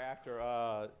over after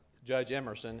Judge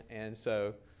Emerson, and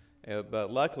so, but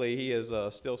luckily he has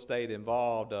still stayed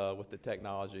involved with the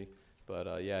technology.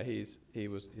 But yeah, he's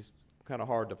kind of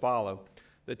hard to follow.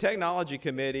 The Technology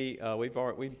Committee,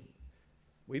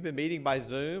 we've been meeting by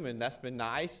Zoom, and that's been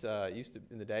nice. Used to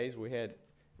in the days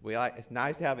it's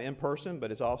nice to have in person,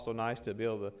 but it's also nice to be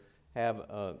able to have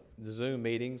the Zoom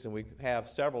meetings, and we have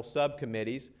several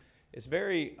subcommittees. It's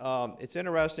very it's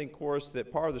interesting, of course,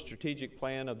 that part of the strategic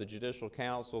plan of the Judicial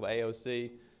Council, the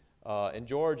AOC, in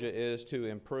Georgia is to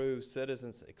improve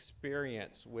citizens'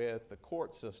 experience with the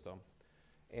court system.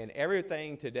 And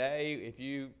everything today,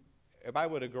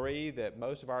 everybody would agree that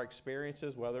most of our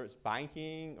experiences, whether it's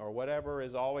banking or whatever,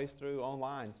 is always through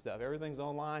online stuff. Everything's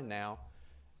online now.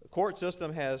 The court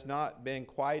system has not been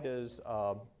quite as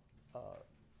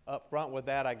upfront with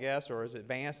that, I guess, or as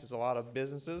advanced as a lot of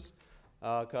businesses,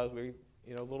 because we're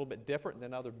a little bit different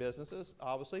than other businesses,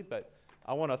 obviously. But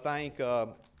I want to thank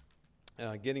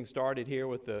getting started here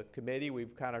with the committee.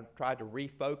 We've kind of tried to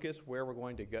refocus where we're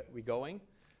going to be going.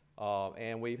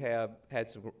 And we have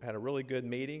had a really good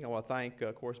meeting. I want to thank,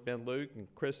 of course, Ben Luke and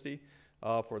Christy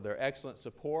for their excellent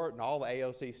support, and all the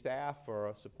AOC staff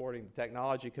for supporting the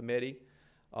Technology Committee.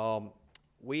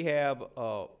 We have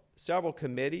several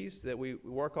committees that we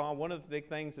work on. One of the big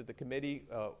things that the committee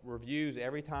reviews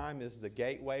every time is the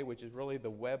gateway, which is really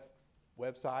the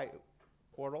website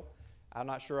portal. I'm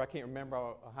not sure, I can't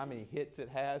remember how many hits it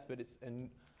has, but it's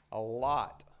a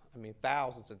lot. I mean,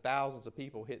 thousands and thousands of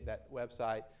people hit that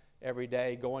website every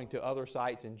day going to other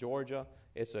sites in Georgia.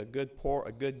 It's a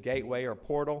good gateway or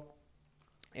portal,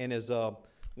 and is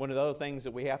one of the other things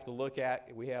that we have to look at.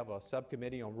 We have a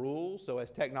subcommittee on rules, so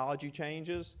as technology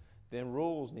changes, then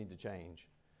rules need to change.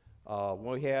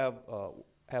 We have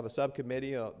a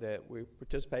subcommittee that we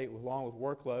participate with, along with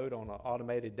workload, on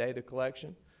automated data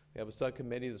collection. We have a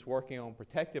subcommittee that's working on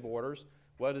protective orders.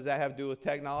 What does that have to do with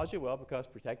technology? Well, because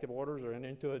protective orders are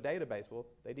into a database. Well,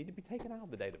 they need to be taken out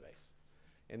of the database.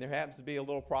 And there happens to be a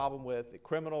little problem with the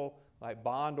criminal, like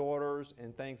bond orders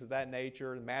and things of that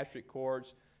nature, the magistrate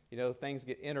courts, you know, things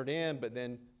get entered in, but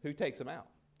then who takes them out?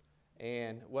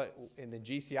 And the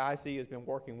GCIC has been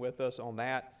working with us on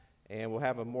that, and we'll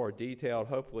have a more detailed,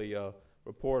 hopefully,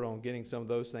 report on getting some of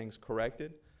those things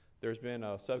corrected. There's been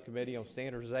a subcommittee on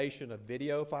standardization of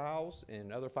video files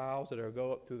and other files that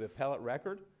go up through the appellate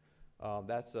record.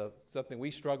 That's something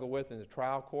we struggle with in the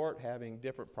trial court, having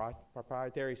different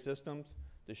proprietary systems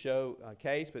to show a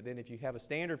case, but then if you have a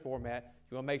standard format,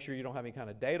 you want to make sure you don't have any kind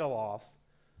of data loss,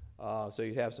 so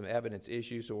you have some evidence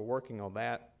issues, so we're working on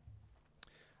that.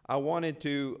 I wanted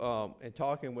to, in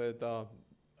talking with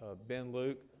Ben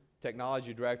Luke,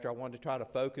 Technology Director, I wanted to try to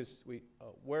focus,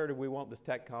 where do we want this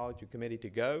Technology Committee to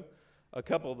go? A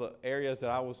couple of the areas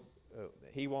that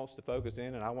he wants to focus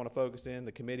in and I want to focus in,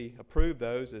 the committee approved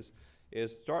those,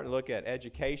 is starting to look at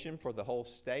education for the whole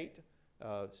state,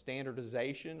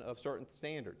 standardization of certain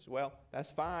standards. Well,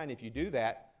 that's fine if you do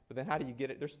that, but then how do you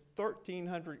get it? There's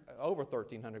over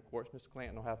 1,300 courts. Mr.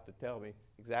 Clanton will have to tell me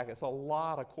exactly. It's a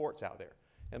lot of courts out there.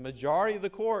 And the majority of the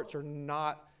courts are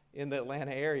not in the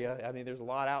Atlanta area. I mean, there's a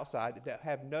lot outside that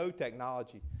have no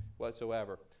technology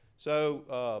whatsoever.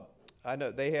 So I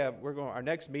know our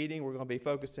next meeting, we're going to be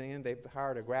focusing in, they've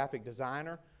hired a graphic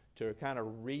designer to kind of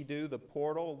redo the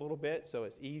portal a little bit so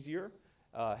it's easier,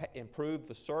 improve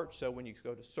the search, so when you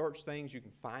go to search things, you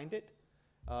can find it.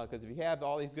 Because if you have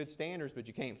all these good standards but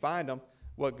you can't find them,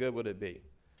 what good would it be?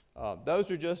 Those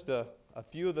are just a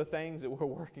few of the things that we're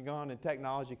working on in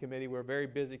Technology Committee. We're a very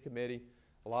busy committee,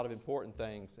 a lot of important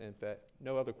things. In fact,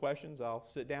 no other questions, I'll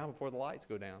sit down before the lights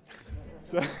go down.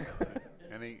 So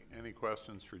Any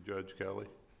questions for Judge Kelly?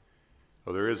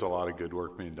 Well, there is a lot of good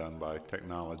work being done by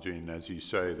technology, and as you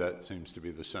say, that seems to be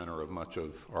the center of much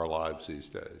of our lives these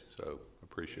days, so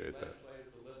appreciate that.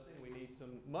 Legislators are listening, we need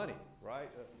some money, right?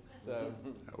 So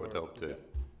that would help too.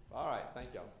 All right,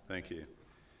 thank y'all. Thank you.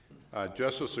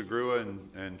 Justice Agrua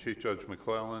and Chief Judge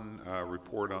McClellan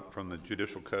report from the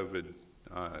Judicial COVID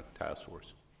Task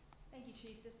Force. Thank you,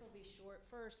 Chief. This will be short.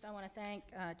 First, I want to thank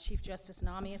Chief Justice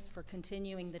Namias for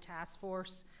continuing the task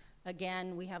force.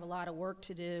 Again, we have a lot of work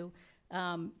to do.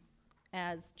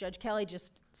 As Judge Kelly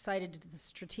just cited the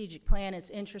strategic plan, it's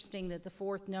interesting that the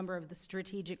fourth number of the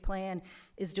strategic plan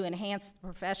is to enhance the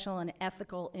professional and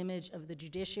ethical image of the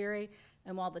judiciary.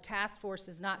 And while the task force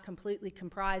is not completely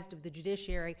comprised of the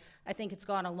judiciary, I think it's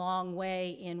gone a long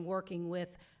way in working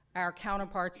with our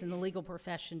counterparts in the legal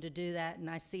profession to do that. And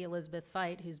I see Elizabeth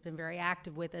Fite, who's been very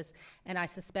active with us, and I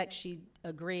suspect she'd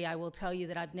agree. I will tell you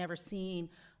that I've never seen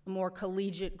a more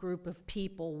collegiate group of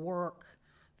people work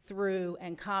through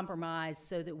and compromise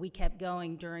so that we kept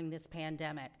going during this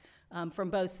pandemic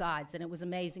from both sides. And it was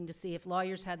amazing to see. If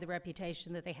lawyers had the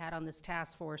reputation that they had on this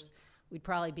task force, we'd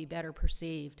probably be better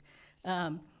perceived.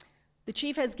 The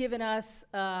chief has given us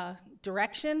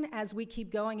direction as we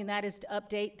keep going, and that is to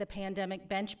update the pandemic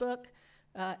bench book.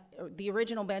 The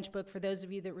original bench book, for those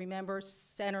of you that remember,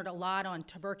 centered a lot on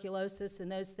tuberculosis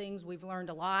and those things. We've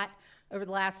learned a lot over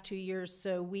the last 2 years,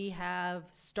 so we have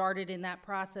started in that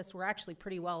process. We're actually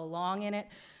pretty well along in it.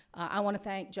 I want to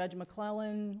thank Judge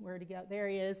McClellan, where'd he go? There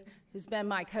he is, who's been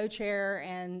my co-chair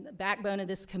and backbone of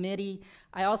this committee.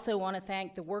 I also want to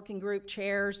thank the working group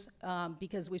chairs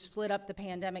because we split up the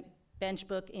pandemic bench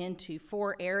book into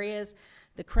 4 areas.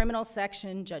 The criminal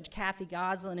section, Judge Kathy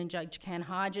Goslin and Judge Ken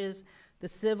Hodges. The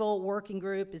civil working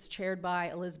group is chaired by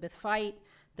Elizabeth Fite.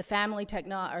 The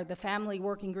family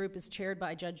working group is chaired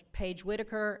by Judge Paige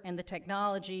Whitaker, and the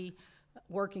technology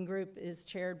working group is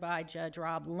chaired by Judge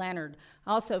Rob Leonard.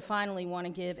 I also finally want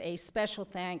to give a special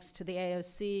thanks to the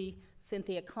AOC,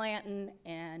 Cynthia Clanton,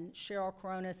 and Cheryl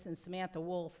Coronis and Samantha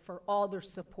Wolf for all their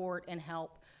support and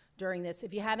help during this.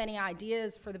 If you have any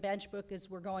ideas for the bench book as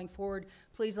we're going forward,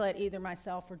 please let either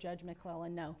myself or Judge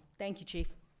McClellan know. Thank you, Chief.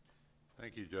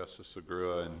 Thank you, Justice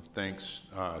Agrua, and thanks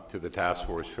to the task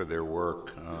force for their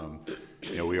work.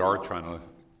 You know, we are trying to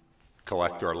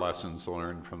collect our lessons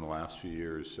learned from the last few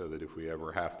years so that if we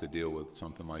ever have to deal with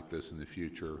something like this in the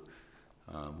future,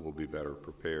 we'll be better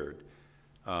prepared.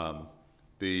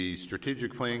 The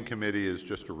Strategic Planning Committee is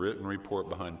just a written report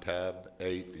behind tab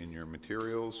 8 in your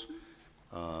materials.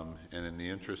 And in the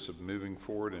interest of moving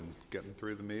forward and getting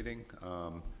through the meeting,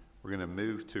 we're going to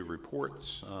move to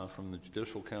reports from the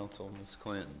Judicial Council. Ms.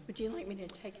 Clinton. Would you like me to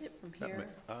take it from here?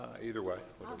 Either way.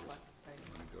 I'll Whatever. go.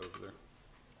 I'm going to go over there.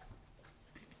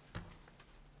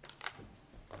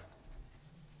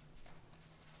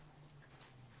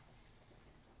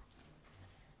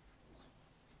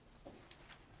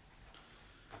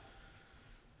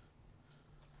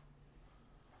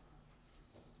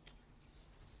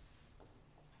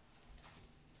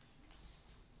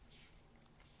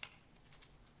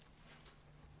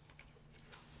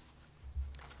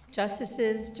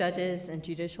 Justices, judges, and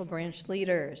judicial branch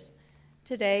leaders.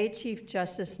 Today, Chief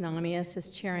Justice Namias is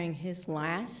chairing his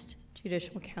last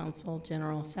Judicial Council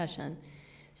General Session.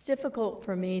 It's difficult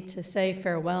for me to say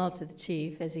farewell to the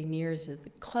Chief as he nears the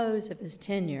close of his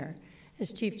tenure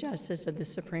as Chief Justice of the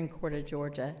Supreme Court of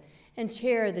Georgia and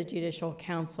chair of the Judicial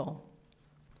Council.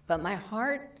 But my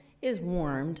heart is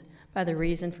warmed by the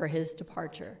reason for his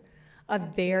departure, a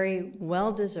very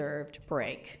well-deserved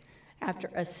break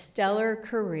after a stellar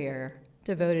career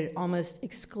devoted almost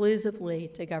exclusively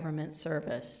to government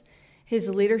service. His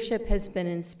leadership has been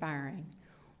inspiring.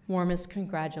 Warmest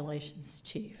congratulations,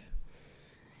 Chief.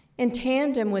 In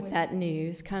tandem with that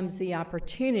news comes the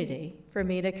opportunity for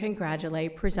me to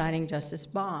congratulate Presiding Justice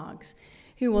Boggs,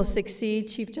 who will succeed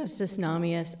Chief Justice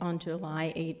Namias on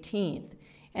July 18th,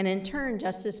 and in turn,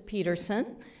 Justice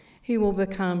Peterson, who will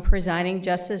become Presiding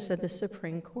Justice of the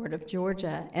Supreme Court of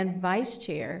Georgia and Vice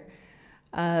Chair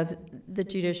of the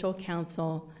Judicial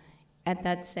Council at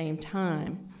that same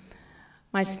time.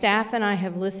 My staff and I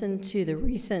have listened to the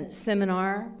recent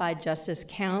seminar by Justice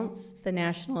Counts, the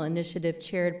national initiative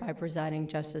chaired by Presiding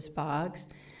Justice Boggs,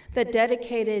 that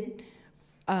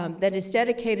is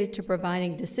dedicated to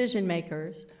providing decision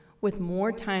makers with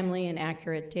more timely and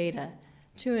accurate data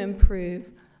to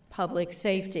improve public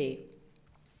safety.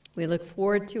 We look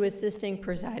forward to assisting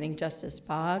Presiding Justice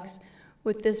Boggs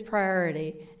with this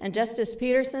priority. And Justice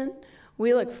Peterson,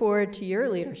 we look forward to your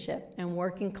leadership and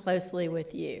working closely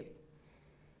with you.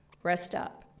 Rest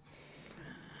up.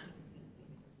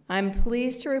 I'm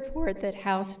pleased to report that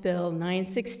House Bill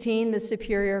 916, the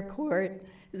Superior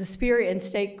and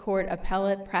State Court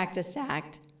Appellate Practice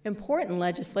Act, important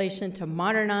legislation to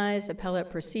modernize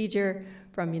appellate procedure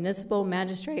from municipal,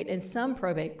 magistrate, and some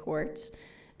probate courts,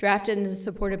 drafted and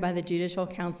supported by the Judicial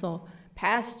Council,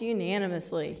 passed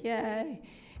unanimously, yay,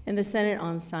 in the Senate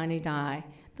on sine die,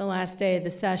 the last day of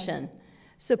the session.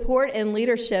 Support and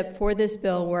leadership for this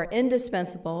bill were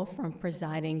indispensable from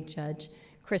Presiding Judge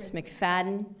Chris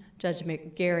McFadden, Judge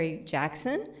Gary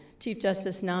Jackson, Chief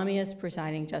Justice Namias,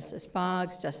 Presiding Justice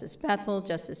Boggs, Justice Bethel,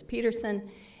 Justice Peterson,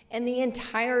 and the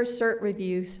entire CERT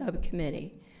Review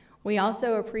Subcommittee. We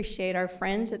also appreciate our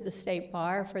friends at the State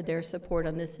Bar for their support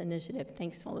on this initiative.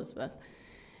 Thanks, Elizabeth.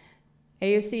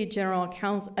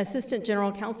 AOC Assistant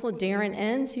General Counsel Darren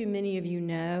Enns, who many of you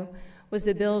know, was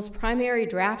the bill's primary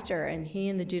drafter, and he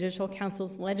and the Judicial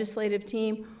Council's legislative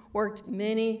team worked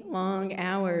many long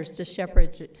hours to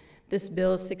shepherd this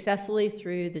bill successfully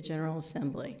through the General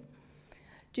Assembly.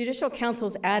 Judicial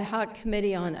Council's Ad Hoc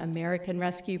Committee on American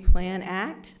Rescue Plan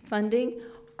Act funding,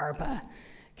 ARPA,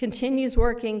 continues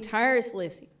working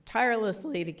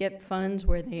tirelessly to get funds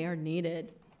where they are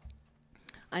needed.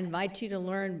 I invite you to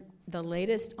learn the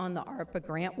latest on the ARPA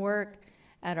grant work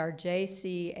at our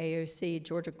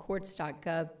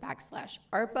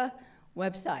jcaocgeorgiacourts.gov/ARPA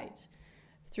website.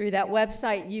 Through that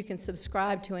website, you can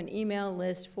subscribe to an email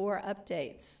list for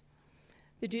updates.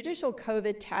 The Judicial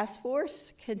COVID Task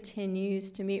Force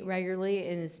continues to meet regularly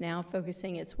and is now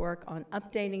focusing its work on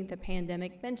updating the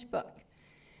pandemic bench book.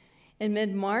 In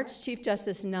mid-March, Chief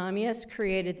Justice Namias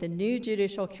created the new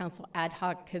Judicial Council Ad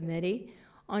Hoc Committee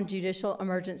on Judicial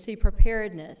Emergency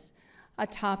Preparedness, a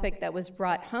topic that was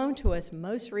brought home to us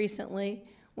most recently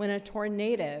when a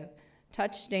tornado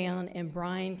touched down in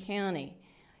Bryan County,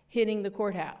 hitting the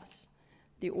courthouse.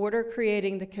 The order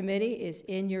creating the committee is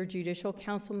in your Judicial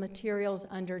Council materials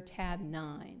under tab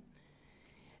 9.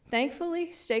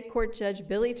 Thankfully, State Court Judge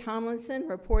Billy Tomlinson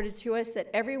reported to us that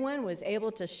everyone was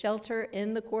able to shelter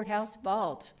in the courthouse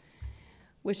vault,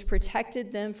 which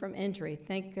protected them from injury,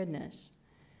 thank goodness.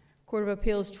 Court of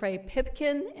Appeals Trey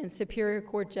Pipkin and Superior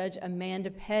Court Judge Amanda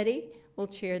Petty will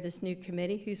chair this new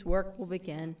committee, whose work will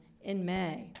begin in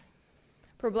May.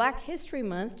 For Black History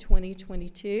Month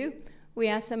 2022, we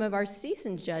asked some of our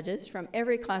seasoned judges from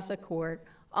every class of court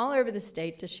all over the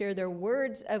state to share their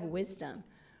words of wisdom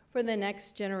for the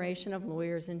next generation of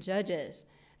lawyers and judges.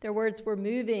 Their words were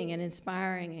moving and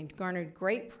inspiring and garnered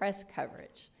great press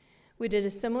coverage. We did a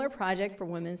similar project for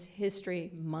Women's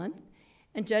History Month,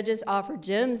 and judges offered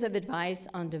gems of advice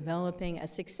on developing a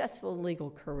successful legal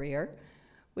career,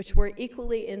 which were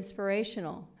equally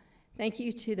inspirational. Thank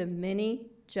you to the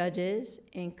many judges,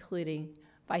 including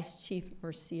Vice Chief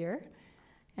Mercier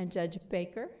and Judge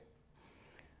Baker,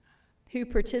 who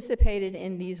participated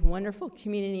in these wonderful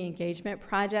community engagement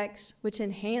projects, which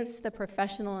enhance the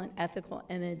professional and ethical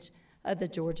image of the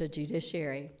Georgia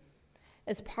judiciary.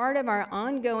 As part of our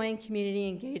ongoing community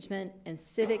engagement and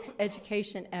civics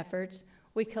education efforts,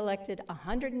 we collected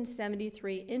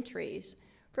 173 entries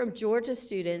from Georgia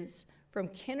students from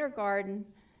kindergarten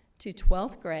to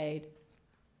 12th grade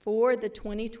for the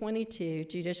 2022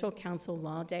 Judicial Council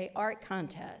Law Day Art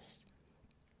Contest.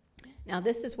 Now,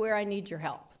 this is where I need your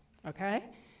help, okay?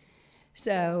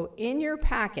 So in your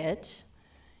packet,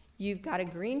 you've got a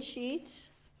green sheet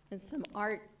and some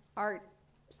art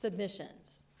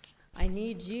submissions. I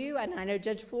need you, and I know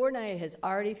Judge Flournoy has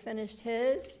already finished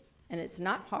his, and it's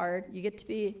not hard. You get to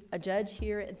be a judge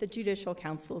here at the Judicial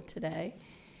Council today.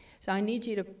 So I need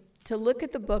you to look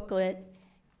at the booklet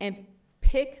and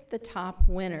pick the top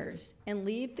winners and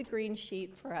leave the green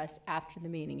sheet for us after the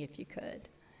meeting if you could.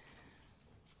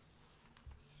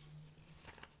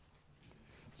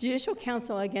 Judicial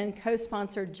Council again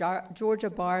co-sponsored Georgia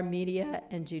Bar Media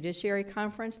and Judiciary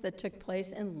Conference that took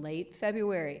place in late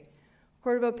February.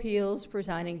 Court of Appeals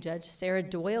presiding Judge Sarah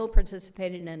Doyle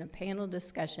participated in a panel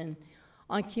discussion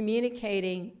on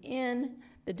communicating in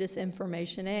the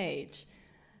disinformation age.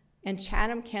 And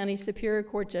Chatham County Superior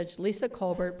Court Judge Lisa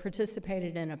Colbert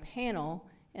participated in a panel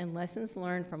in lessons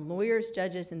learned from lawyers,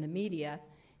 judges, and the media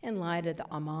in light of the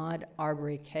Ahmaud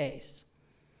Arbery case.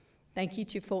 Thank you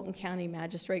to Fulton County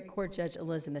Magistrate Court Judge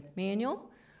Elizabeth Manuel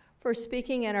for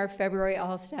speaking at our February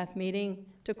all-staff meeting,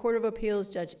 to Court of Appeals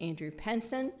Judge Andrew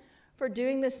Penson for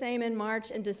doing the same in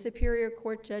March, and to Superior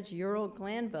Court Judge Ural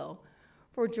Glanville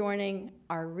for joining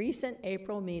our recent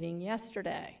April meeting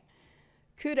yesterday.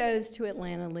 Kudos to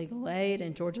Atlanta Legal Aid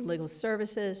and Georgia Legal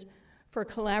Services for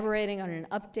collaborating on an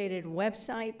updated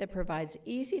website that provides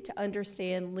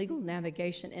easy-to-understand legal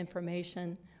navigation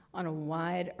information on a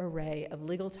wide array of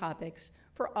legal topics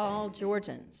for all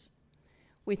Georgians.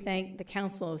 We thank the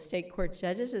Council of State Court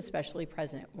Judges, especially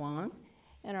President Wong,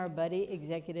 and our buddy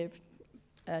Executive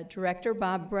Director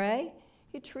Bob Bray,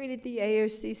 who treated the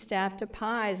AOC staff to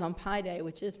pies on Pie Day,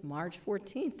 which is March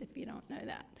 14th, if you don't know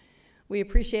that. We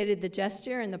appreciated the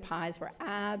gesture, and the pies were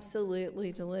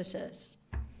absolutely delicious.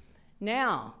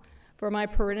 Now, for my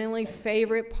perennially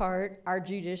favorite part, our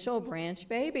judicial branch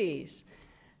babies.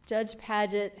 Judge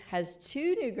Padgett has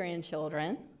 2 new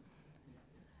grandchildren.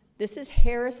 This is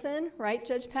Harrison, right,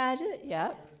 Judge Padgett?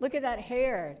 Yep. Look at that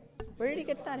hair. Where did he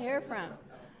get that hair from?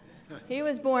 He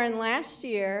was born last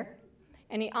year,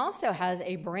 and he also has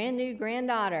a brand new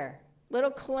granddaughter,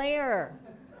 little Claire.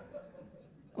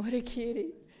 What a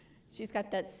cutie. She's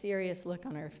got that serious look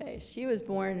on her face. She was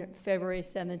born February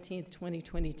 17th,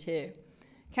 2022.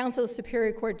 Council of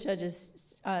Superior Court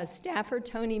Judges Stafford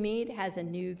Tony Mead has a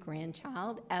new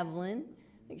grandchild, Evelyn.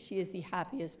 I think she is the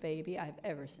happiest baby I've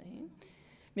ever seen.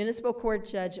 Municipal Court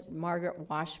Judge Margaret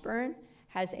Washburn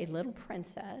has a little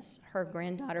princess, her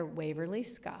granddaughter Waverly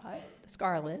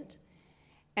Scarlett,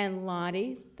 and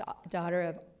Lottie, the daughter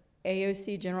of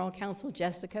AOC General Counsel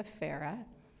Jessica Farah.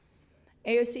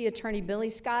 AOC Attorney Billy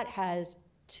Scott has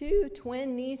 2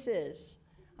 twin nieces.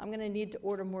 I'm going to need to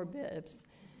order more bibs.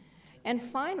 And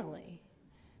finally,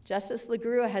 Justice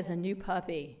LaGrua has a new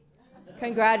puppy.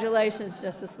 Congratulations,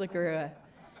 Justice LaGrua.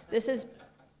 This is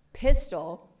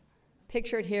Pistol,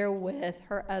 pictured here with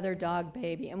her other dog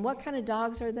baby. And what kind of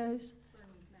dogs are those?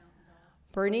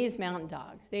 Bernese Mountain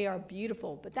Dogs. They are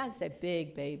beautiful, but that's a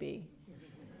big baby.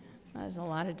 That's a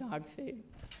lot of dog food.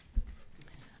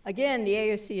 Again, the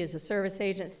AOC is a service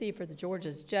agency for the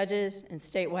Georgia's judges and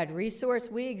statewide resource.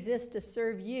 We exist to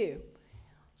serve you,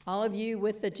 all of you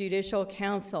with the Judicial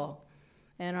Council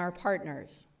and our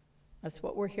partners. That's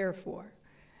what we're here for.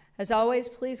 As always,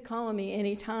 please call on me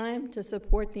anytime to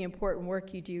support the important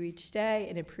work you do each day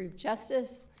and improve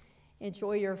justice.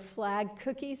 Enjoy your flag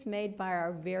cookies made by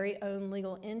our very own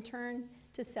legal intern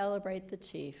to celebrate the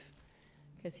chief,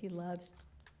 because he loves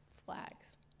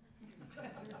flags.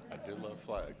 I do love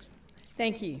flags.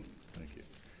 Thank you. Thank you.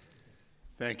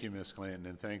 Thank you, Ms. Clanton,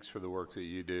 and thanks for the work that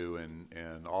you do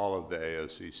and all of the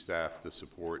AOC staff to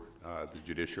support the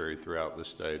judiciary throughout the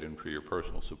state, and for your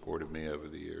personal support of me over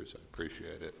the years. I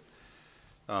appreciate it.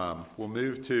 We'll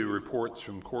move to reports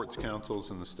from courts, councils,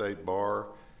 and the state bar.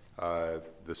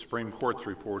 The Supreme Court's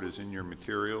report is in your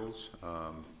materials,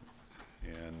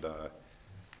 and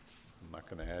I'm not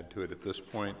going to add to it at this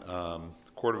point.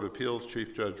 Court of Appeals,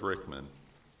 Chief Judge Rickman.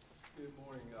 Good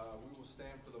morning. We will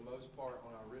stand for the most part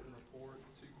on our written report.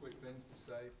 Two quick things to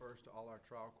say. First, to all our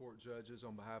trial court judges,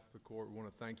 on behalf of the court, we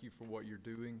want to thank you for what you're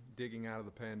doing, digging out of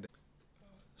the pandemic.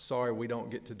 Sorry we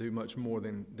don't get to do much more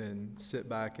than sit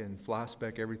back and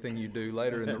fly-spec everything you do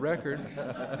later in the record.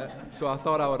 So I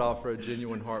thought I would offer a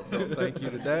genuine heartfelt thank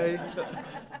you today.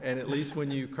 And at least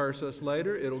when you curse us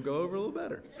later, it'll go over a little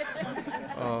better.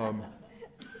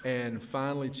 And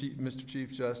finally, Mr.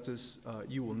 Chief Justice,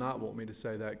 you will not want me to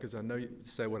say that because I know you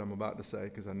say what I'm about to say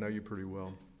because I know you pretty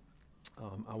well.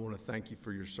 I want to thank you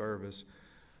for your service.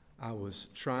 I was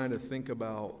trying to think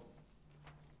about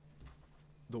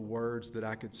the words that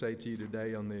I could say to you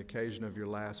today on the occasion of your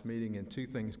last meeting, and two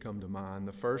things come to mind.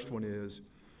 The first one is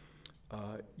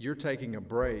you're taking a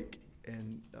break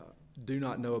and do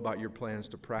not know about your plans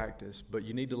to practice, but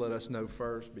you need to let us know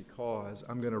first because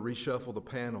I'm going to reshuffle the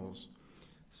panels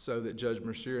so that Judge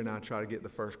Mercier and I try to get the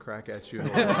first crack at you.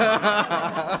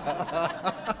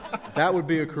 That would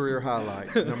be a career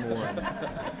highlight, number one.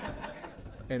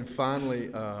 And finally,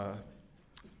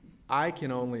 I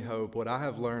can only hope what I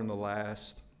have learned the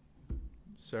last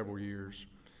several years,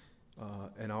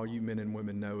 and all you men and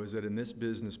women know, is that in this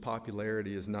business,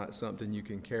 popularity is not something you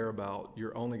can care about.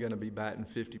 You're only going to be batting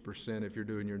 50% if you're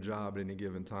doing your job at any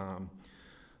given time.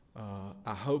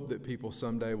 I hope that people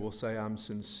someday will say I'm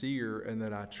sincere and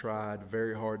that I tried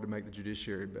very hard to make the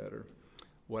judiciary better.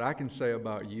 What I can say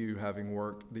about you, having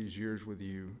worked these years with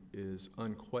you, is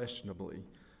unquestionably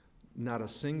not a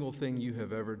single thing you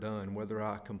have ever done, whether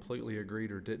I completely agreed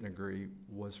or didn't agree,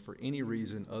 was for any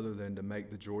reason other than to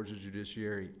make the Georgia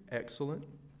judiciary excellent,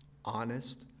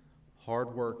 honest,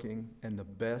 hardworking, and the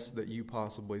best that you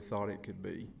possibly thought it could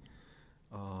be.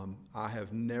 I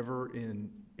have never in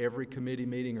every committee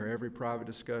meeting or every private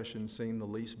discussion seen the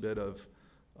least bit of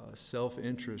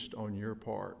self-interest on your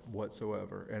part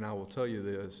whatsoever. And I will tell you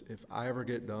this, if I ever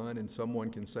get done and someone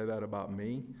can say that about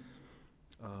me,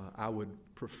 I would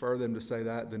prefer them to say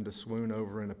that than to swoon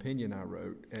over an opinion I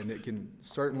wrote. And it can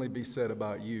certainly be said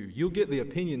about you. You'll get the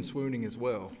opinion swooning as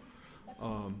well.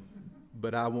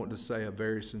 But I want to say a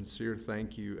very sincere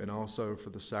thank you, and also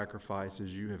for the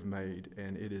sacrifices you have made,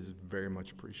 and it is very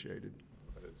much appreciated.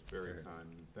 That is very kind.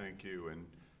 Thank you. And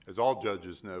as all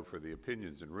judges know, for the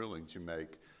opinions and rulings you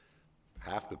make,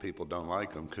 half the people don't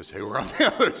like them because they were on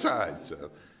the other side. So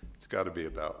it's got to be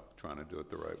about trying to do it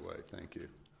the right way. Thank you.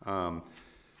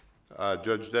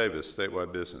 Judge Davis,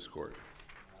 Statewide Business Court.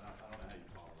 I don't know how you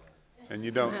follow that. And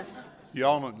you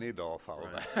all don't need to all follow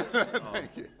Right. that.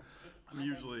 Thank you. I'm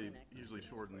usually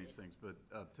short in these things, but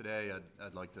today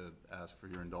I'd like to ask for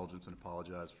your indulgence and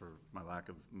apologize for my lack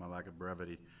of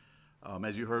brevity.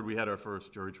 As you heard, we had our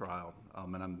first jury trial,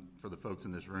 and for the folks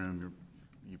in this room,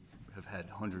 you have had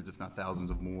hundreds, if not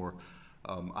thousands, of more.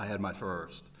 I had my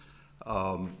first,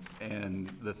 and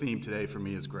the theme today for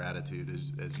me is gratitude,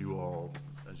 as you all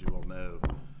know.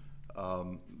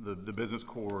 The business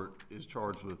court is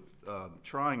charged with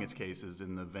trying its cases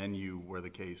in the venue where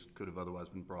the case could have otherwise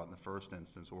been brought in the first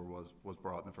instance or was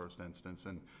brought in the first instance.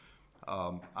 And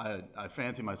I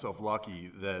fancy myself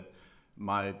lucky that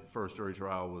my first jury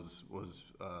trial was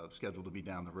scheduled to be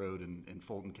down the road in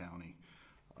Fulton County.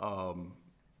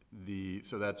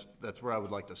 So that's where I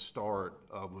would like to start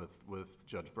with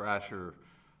Judge Brasher,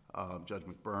 Judge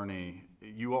McBurney.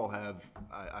 You all have,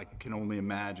 I can only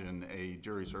imagine, a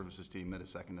jury services team that is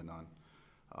second to none.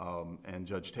 And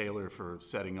Judge Taylor for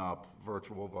setting up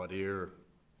virtual voir dire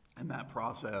and that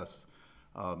process.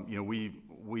 We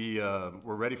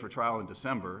were ready for trial in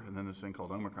December, and then this thing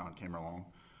called Omicron came along.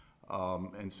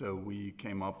 And so we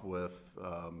came up with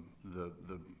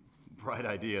the bright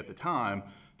idea at the time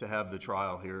to have the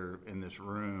trial here in this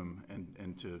room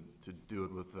and to do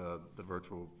it with the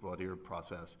virtual voir dire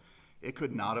process. It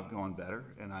could not have gone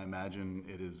better, and I imagine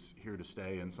it is here to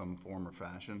stay in some form or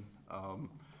fashion.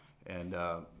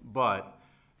 But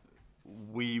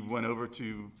we went over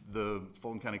to the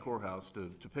Fulton County Courthouse to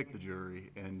pick the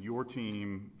jury, and your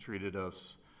team treated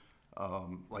us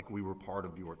like we were part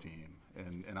of your team.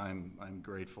 And I'm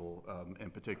grateful. In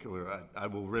particular, I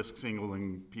will risk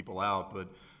singling people out, but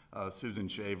Susan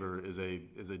Shaver is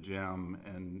a gem,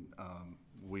 and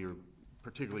we are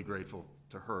particularly grateful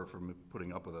to her for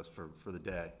putting up with us for the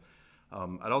day.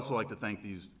 I'd also like to thank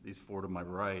these four to my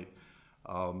right.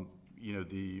 I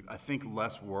think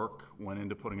less work went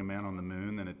into putting a man on the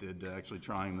moon than it did to actually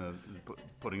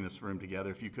putting this room together.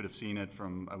 If you could have seen it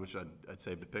from, I wish I'd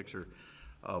saved a picture.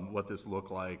 what this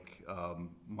looked like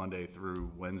Monday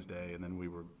through Wednesday, and then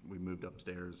we moved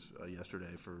upstairs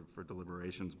yesterday for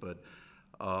deliberations. But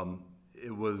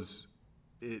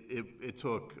it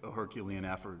took a Herculean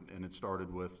effort, and it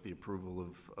started with the approval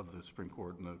of the Supreme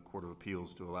Court and the Court of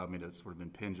Appeals to allow me to sort of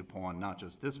impinge upon not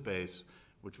just this space,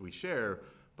 which we share,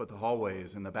 but the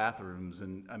hallways and the bathrooms.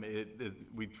 And I mean,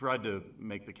 we tried to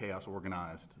make the chaos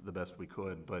organized the best we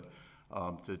could, but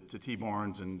to T.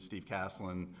 Barnes and Steve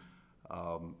Caslin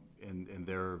and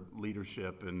their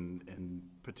leadership, and in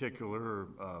particular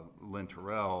Lynn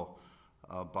Terrell,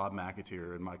 Bob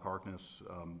McAteer, and Mike Harkness,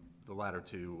 the latter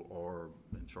two are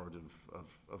in charge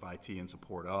of IT and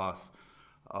support us.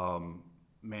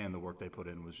 Man, the work they put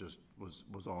in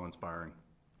was awe-inspiring.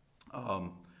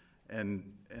 And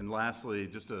lastly,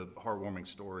 just a heartwarming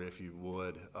story, if you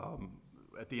would.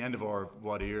 At the end of our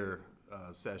voir dire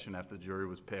session, after the jury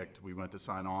was picked, we went to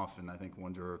sign off, and I think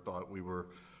one juror thought we were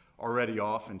already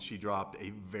off, and she dropped a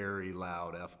very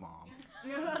loud F-bomb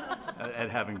at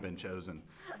having been chosen.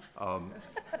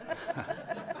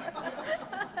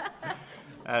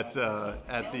 At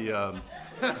the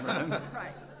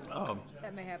Right.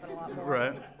 That may happen a lot more.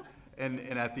 Right. And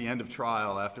at the end of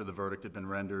trial, after the verdict had been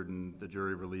rendered and the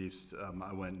jury released,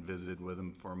 I went and visited with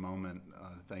them for a moment,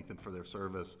 thanked them for their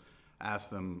service,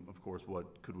 asked them, of course,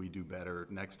 what could we do better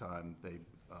next time, they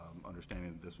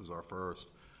understanding that this was our first.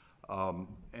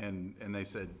 And they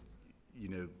said, you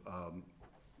know,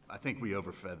 I think we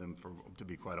overfed them, to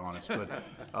be quite honest, but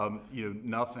you know,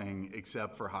 nothing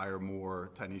except for hire more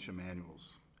Tanisha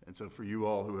Manuels. And so for you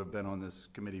all who have been on this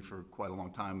committee for quite a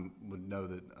long time would know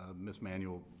that Ms.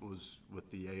 Manuel was with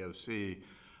the AOC.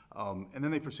 And then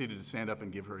they proceeded to stand up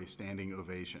and give her a standing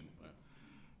ovation.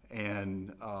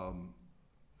 And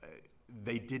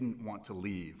they didn't want to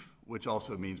leave, which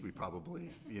also means we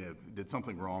probably, you know, did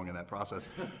something wrong in that process.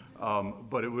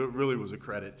 But it really was a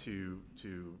credit to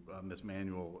Ms.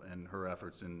 Manuel and her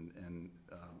efforts in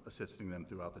assisting them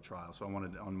throughout the trial. So I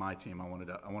wanted, on my team, I wanted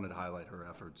to highlight her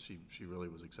efforts. She really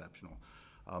was exceptional.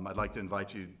 I'd like to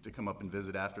invite you to come up and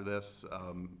visit after this.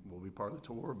 We'll be part of the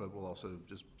tour, but we'll also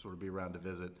just sort of be around to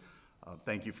visit.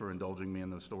 Thank you for indulging me in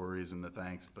those stories and the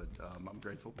thanks, but I'm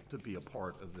grateful to be a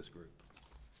part of this group.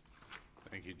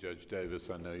 Thank you, Judge Davis.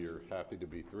 I know you're happy to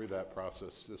be through that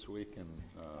process this week, and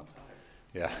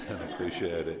yeah, I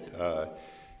appreciate it.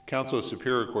 Council of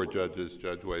Superior Court Judges,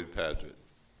 Judge Wade Padgett.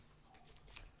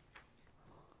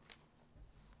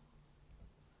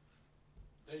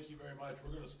 Thank you very much.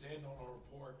 We're going to stand on our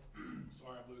report.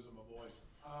 Sorry, I'm losing my voice.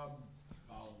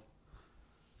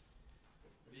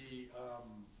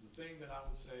 The thing that I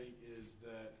would say is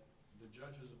that the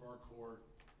judges of our court,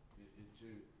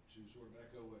 to sort of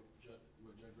echo what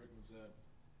Judge Rickman said,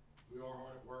 we are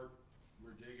hard at work.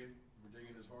 We're digging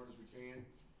as hard as we can.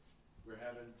 We're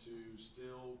having to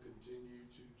still continue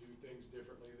to do things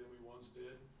differently than we once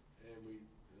did, and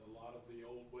a lot of the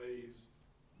old ways,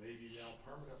 maybe now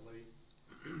permanently,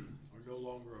 are no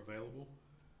longer available.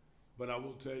 But I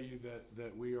will tell you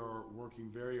that we are working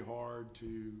very hard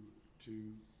to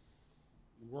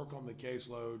work on the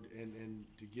caseload and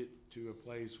to get to a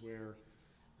place where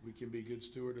we can be good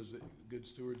stewards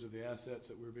of the assets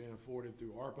that we're being afforded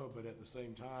through ARPA, but at the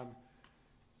same time,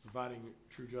 providing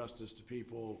true justice to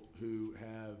people who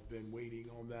have been waiting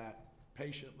on that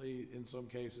patiently in some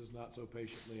cases, not so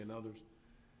patiently in others.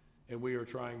 And we are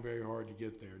trying very hard to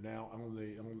get there. Now, on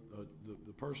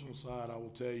the personal side, I will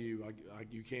tell you,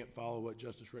 you can't follow what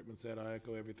Justice Rickman said. I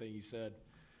echo everything he said.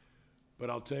 But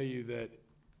I'll tell you that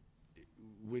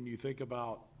when you think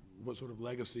about what sort of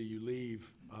legacy you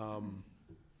leave,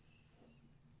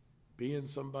 being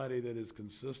somebody that is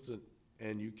consistent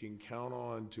and you can count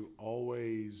on to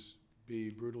always be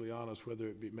brutally honest, whether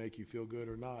it make you feel good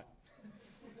or not,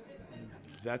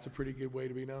 that's a pretty good way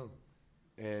to be known.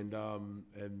 And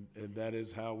that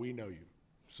is how we know you.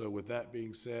 So with that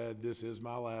being said, this is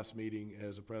my last meeting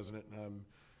as a president.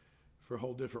 For a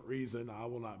whole different reason, I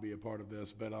will not be a part of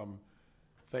this, but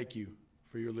thank you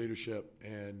for your leadership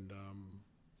and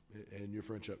your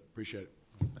friendship. Appreciate it.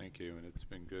 Thank you, and it's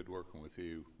been good working with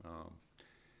you.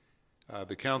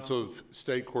 The Council of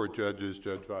State Court Judges,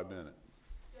 Judge Vi Bennett.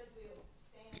 Judge,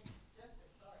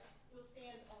 we'll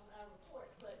stand on our report,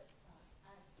 but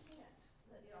I can't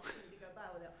let the opportunity go by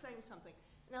without saying something.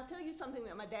 And I'll tell you something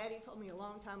that my daddy told me a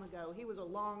long time ago. He was a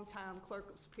long-time clerk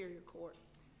of Superior Court.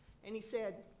 And he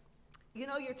said, you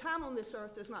know, your time on this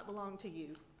earth does not belong to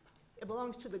you. It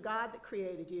belongs to the God that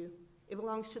created you. It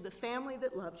belongs to the family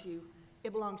that loves you.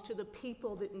 It belongs to the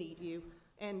people that need you,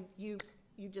 and you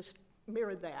just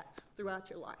mirrored that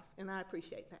throughout your life, and I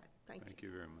appreciate that. Thank you. Thank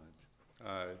you very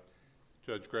much.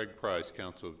 Judge Greg Price,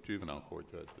 Council of Juvenile Court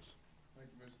Judges.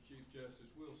 Thank you, Mr. Chief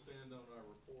Justice. We'll stand on our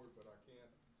report, but I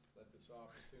can't let this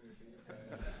opportunity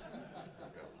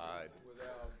pass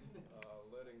without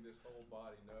letting this whole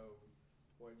body know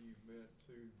what you've meant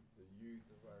to the youth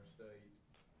of our state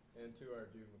and to our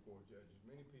juvenile court judges.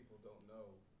 Many people don't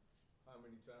know how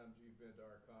many times you've been to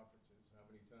our conferences, how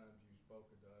many times you've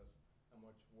spoken to us, how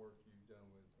much work you've done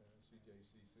with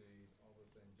CJCC, all the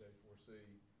things, J4C.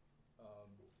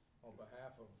 On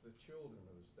behalf of the children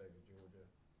of the state of Georgia,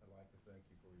 I'd like to thank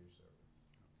you for your service.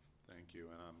 Thank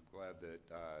you, and I'm glad that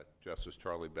Justice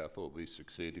Charlie Bethel will be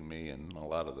succeeding me in a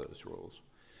lot of those roles.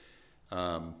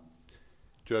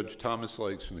 Judge Thomas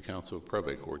Lakes from the Council of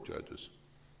Probate Court Judges.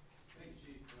 Thank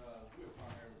you, Chief. We'll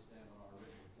primarily stand on our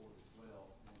written report as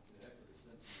well, and to echo the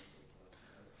sentiments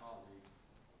of colleagues.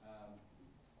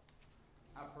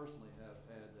 I personally have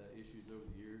had issues over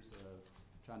the years of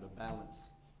trying to balance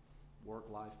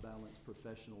work-life balance,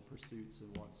 professional pursuits,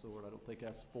 and what sort. I don't think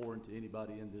that's foreign to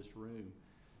anybody in this room.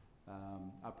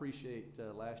 I appreciate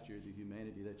last year the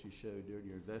humanity that you showed during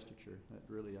your investiture. That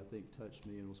really, I think, touched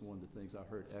me and was one of the things I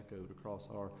heard echoed across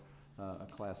our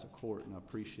class of court, and I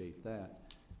appreciate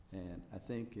that. And I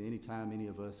think anytime any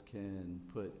of us can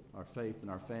put our faith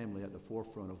and our family at the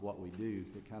forefront of what we do,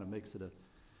 it kind of makes it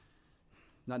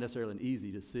not necessarily an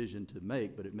easy decision to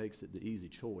make, but it makes it the easy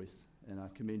choice. And I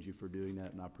commend you for doing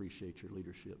that, and I appreciate your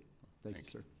leadership. Thank you,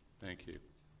 sir. Thank you.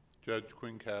 Judge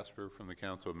Quinn Casper from the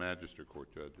Council of Magistrate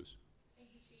Court Judges.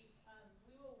 Thank you, Chief.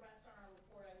 We will rest on our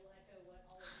report. I will echo what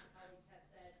all of my colleagues have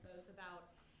said, both about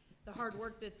the hard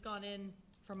work that's gone in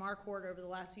from our court over the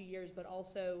last few years, but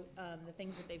also the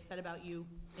things that they've said about you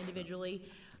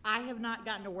individually. I have not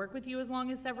gotten to work with you as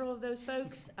long as several of those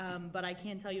folks, but I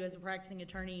can tell you as a practicing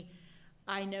attorney,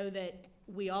 I know that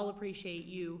we all appreciate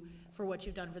you for what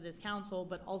you've done for this council,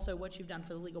 but also what you've done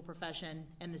for the legal profession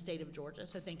and the state of Georgia.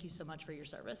 So thank you so much for your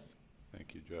service.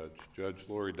 Thank you, Judge. Judge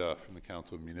Lori Duff from the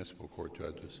Council of Municipal Court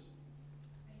Judges.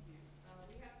 Thank you.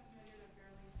 We have submitted a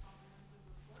fairly comprehensive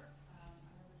report. I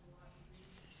know there's a lot to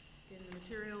read in the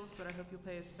materials, but I hope you'll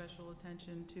pay special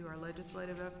attention to our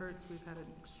legislative efforts. We've had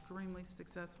an extremely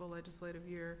successful legislative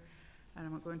year, and I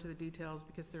won't go into the details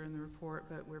because they're in the report,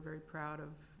 but we're very proud of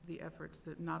the efforts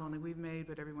that not only we've made,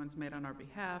 but everyone's made on our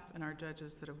behalf, and our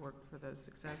judges that have worked for those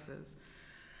successes.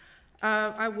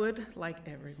 I would, like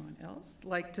everyone else,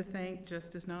 like to thank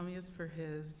Justice Namias for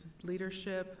his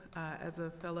leadership. As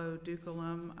a fellow Duke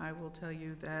alum, I will tell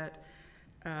you that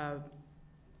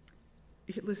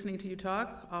listening to you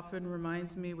talk often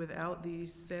reminds me, without the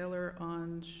sailor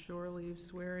on shore leave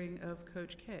swearing, of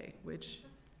Coach K, which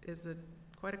is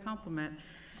quite a compliment,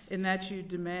 in that you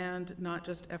demand not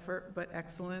just effort but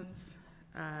excellence,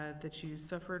 that you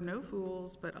suffer no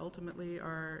fools but ultimately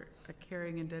are a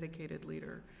caring and dedicated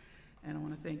leader. And I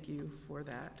want to thank you for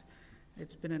that.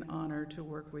 It's been an honor to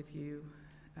work with you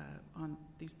on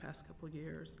these past couple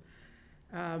years.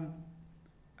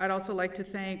 I'd also like to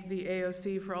thank the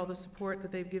AOC for all the support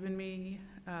that they've given me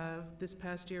this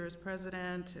past year as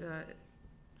president.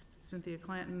 Cynthia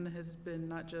Clanton has been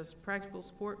not just practical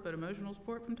support, but emotional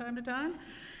support from time to time.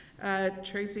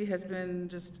 Tracy has been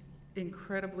just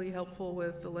incredibly helpful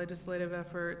with the legislative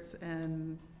efforts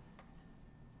and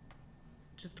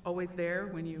just always there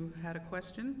when you had a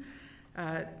question.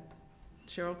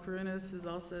 Cheryl Karunas has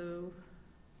also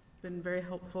been very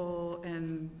helpful,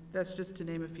 and that's just to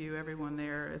name a few, everyone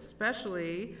there,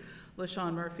 especially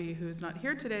LaShawn Murphy, who's not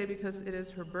here today because it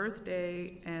is her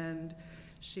birthday and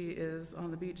she is on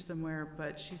the beach somewhere,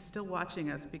 but she's still watching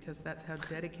us because that's how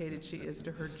dedicated she is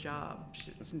to her job.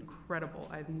 It's incredible.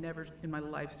 I've never in my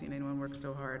life seen anyone work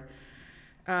so hard.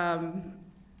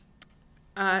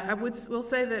 I will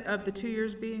say that of the 2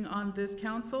 years being on this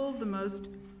council, the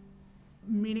most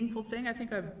meaningful thing I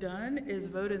think I've done is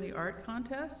vote in the art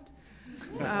contest.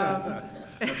 I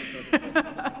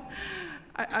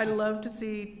love to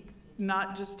see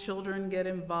not just children get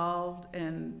involved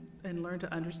and learn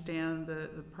to understand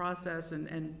the process,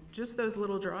 and just those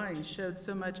little drawings showed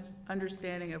so much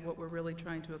understanding of what we're really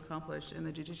trying to accomplish in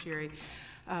the judiciary.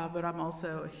 But I'm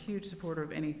also a huge supporter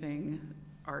of anything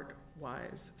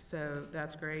art-wise, so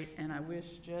that's great. And I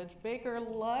wish Judge Baker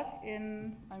luck,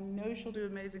 and I know she'll do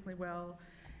amazingly well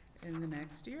in the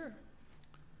next year.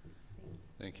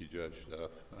 Thank you, Judge Duff.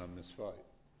 Ms. Fight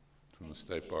from the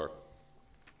State Bar.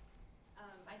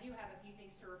 I do have a few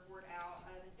things to report out.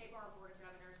 The State Bar Board of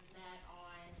Governors met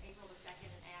on April the 2nd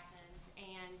in Athens,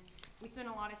 and we spent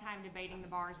a lot of time debating the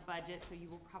bar's budget, so you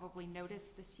will probably notice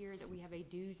this year that we have a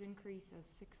dues increase of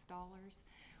 $6.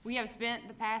 We have spent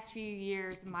the past few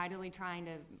years mightily trying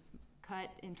to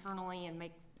cut internally and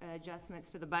make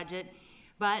adjustments to the budget,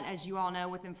 But as you all know,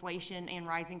 with inflation and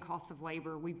rising costs of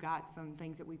labor, we've got some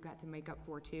things that we've got to make up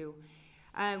for too.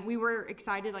 We were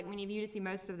excited, like many of you, to see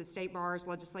most of the State Bar's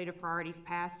legislative priorities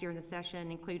passed during the session,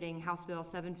 including House Bill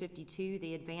 752,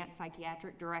 the Advanced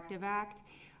Psychiatric Directive Act,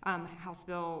 House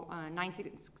Bill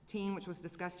 916, which was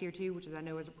discussed here too, which I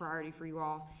know is a priority for you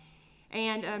all.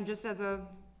 And just as a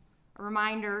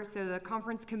reminder, so the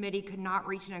conference committee could not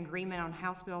reach an agreement on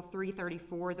House Bill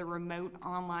 334, the remote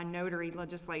online notary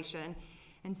legislation.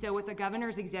 And so with the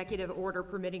governor's executive order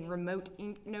permitting remote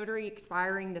ink notary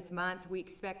expiring this month, we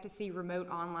expect to see remote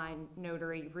online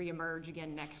notary reemerge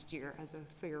again next year as a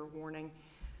fair warning.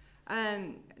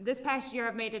 This past year,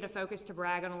 I've made it a focus to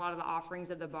brag on a lot of the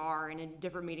offerings of the bar, and in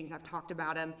different meetings I've talked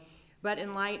about them. But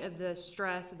in light of the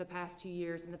stress of the past 2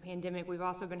 years and the pandemic, we've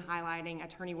also been highlighting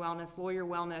attorney wellness, lawyer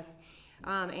wellness,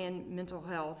 and mental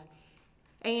health.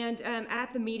 And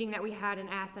at the meeting that we had in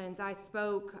Athens, I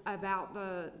spoke about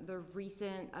the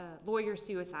recent lawyer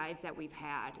suicides that we've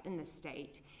had in the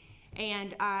state.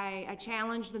 And I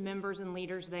challenged the members and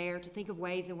leaders there to think of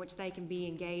ways in which they can be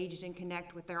engaged and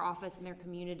connect with their office and their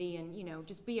community and, you know,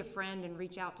 just be a friend and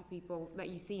reach out to people that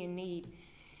you see in need.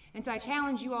 And so I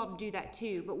challenge you all to do that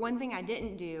too. But one thing I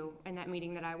didn't do in that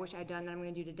meeting that I wish I'd done that I'm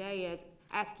going to do today is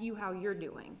ask you how you're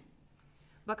doing.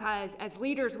 Because as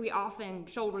leaders, we often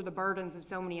shoulder the burdens of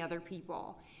so many other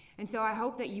people. And so I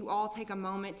hope that you all take a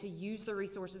moment to use the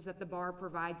resources that the bar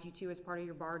provides you to as part of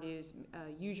your bar dues.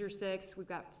 Use your 6. We've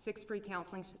got 6 free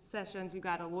counseling sessions. We've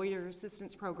got a lawyer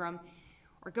assistance program.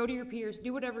 Or go to your peers,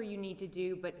 do whatever you need to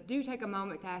do, but do take a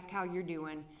moment to ask how you're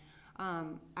doing.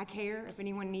 I care. If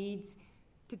anyone needs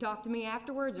to talk to me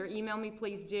afterwards or email me,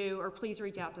 please do, or please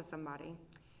reach out to somebody.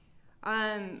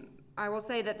 I will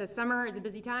say that the summer is a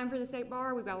busy time for the State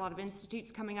Bar. We've got a lot of institutes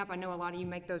coming up. I know a lot of you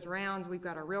make those rounds. We've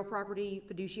got our Real Property,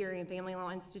 Fiduciary, and Family Law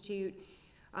Institute.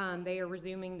 They are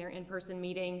resuming their in-person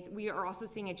meetings. We are also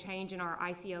seeing a change in our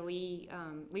ICLE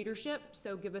leadership,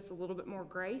 so give us a little bit more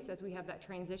grace as we have that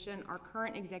transition. Our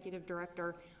current executive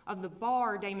director of the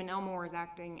bar, Damon Elmore, is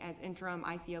acting as interim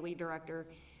ICLE director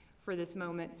for this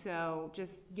moment, so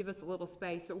just give us a little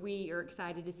space, but we are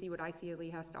excited to see what ICLE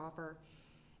has to offer.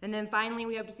 And then finally,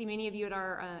 we hope to see many of you at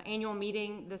our annual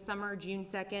meeting this summer, June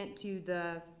 2nd to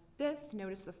the 5th.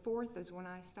 Notice the 4th is when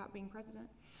I stop being president.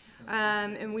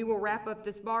 And we will wrap up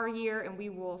this bar year, and we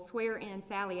will swear in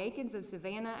Sally Akins of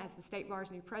Savannah as the State Bar's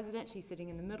new president. She's sitting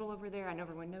in the middle over there. I know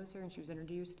everyone knows her, and she was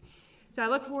introduced. So I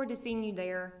look forward to seeing you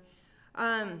there.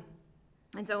 And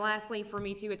so lastly, for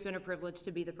me too, it's been a privilege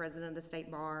to be the president of the State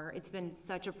Bar. It's been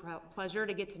such a pleasure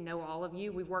to get to know all of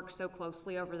you. We've worked so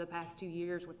closely over the past 2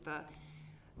 years with the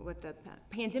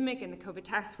pandemic and the COVID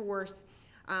task force.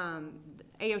 The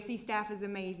AOC staff is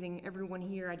amazing. Everyone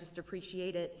here, I just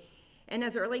appreciate it. And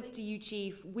as it relates to you,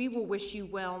 Chief, we will wish you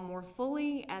well more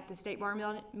fully at the State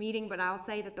Bar meeting, but I'll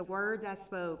say that the words I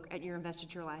spoke at your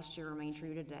investiture last year remain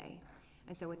true today.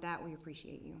 And so with that, we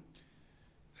appreciate you.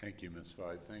 Thank you, Ms.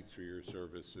 Fide. Thanks for your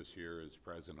service this year as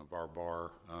president of our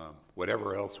bar.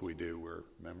 Whatever else we do, we're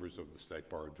members of the State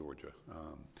Bar of Georgia.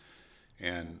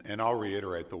 And I'll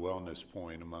reiterate the wellness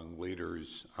point among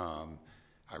leaders.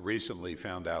 I recently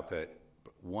found out that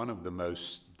one of the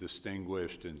most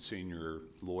distinguished and senior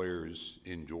lawyers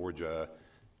in Georgia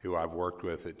who I've worked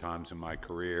with at times in my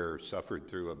career suffered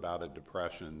through about a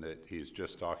depression that he's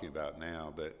just talking about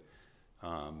now. That,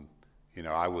 you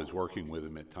know, I was working with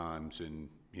him at times, and,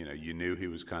 you know, you knew he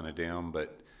was kind of down,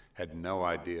 but had no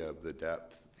idea of the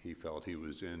depth he felt he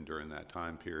was in during that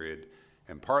time period.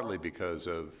 And partly because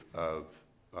of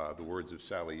the words of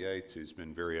Sally Yates, who's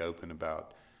been very open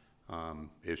about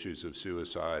issues of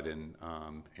suicide,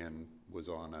 and was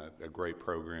on a great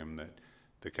program that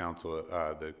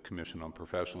the Commission on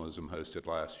Professionalism hosted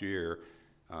last year.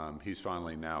 He's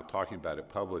finally now talking about it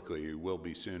publicly. He will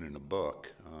be soon in a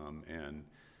book,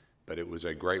 but it was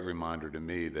a great reminder to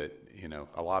me that, you know,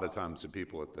 a lot of times the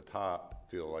people at the top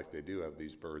feel like they do have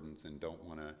these burdens and don't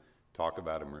want to talk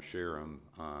about them or share them,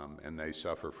 and they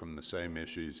suffer from the same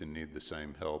issues and need the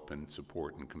same help and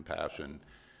support and compassion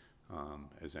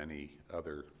as any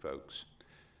other folks.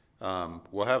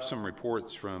 We'll have some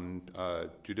reports from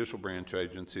judicial branch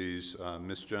agencies.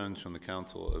 Ms. Jones from the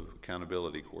Council of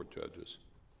Accountability Court Judges.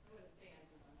 I'm going to stand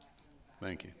since I'm back in the back.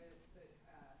 Thank you.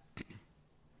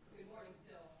 Good morning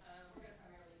still. We're going to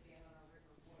primarily stand on our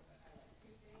written report, but highlight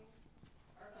 2 things.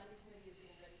 Our funding committee is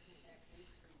getting ready to meet next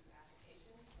week to review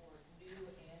applications for new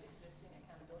and existing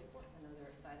accountability courts. I know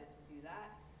they're excited to do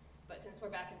that. But since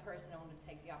we're back in person, I wanted to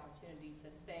take the opportunity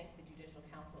to thank the Judicial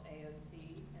Council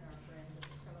AOC and our friends at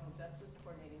the Criminal Justice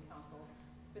Coordinating Council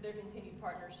for their continued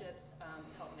partnerships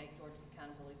to help make Georgia's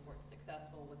accountability courts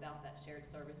successful. Without that shared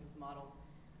services model,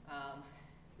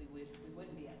 we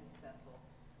wouldn't be as successful.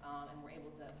 And we're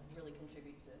able to really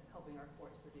contribute to helping our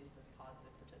courts produce those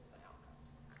positive participant outcomes.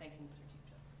 Thank you, Mr. Chief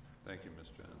Justice. Thank you,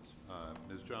 Ms. Jones.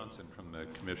 Ms. Johnson from the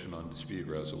Commission on Dispute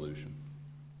Resolution.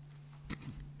 Thank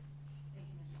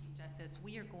you, Mr. Chief Justice.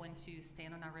 We are going to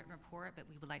stand on our written report, but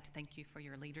we would like to thank you for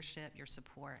your leadership, your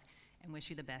support, and wish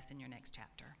you the best in your next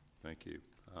chapter. Thank you.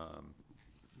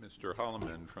 Mr.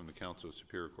 Holloman from the Council of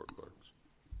Superior Court Clerks.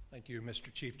 Thank you,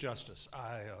 Mr. Chief Justice.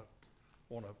 I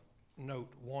want to note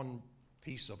one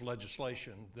piece of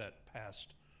legislation that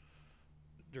passed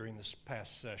during this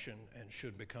past session and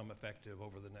should become effective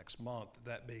over the next month,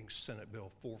 that being Senate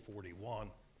Bill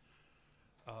 441.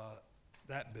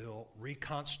 That bill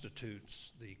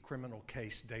reconstitutes the Criminal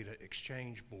Case Data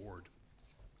Exchange Board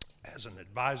as an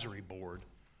advisory board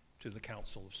to the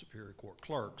Council of Superior Court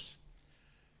Clerks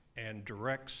and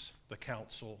directs the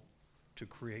council to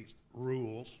create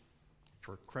rules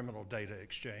for criminal data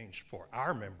exchange for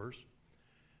our members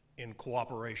in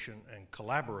cooperation and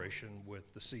collaboration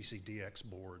with the CCDX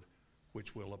board,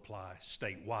 which will apply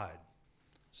statewide.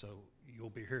 So you'll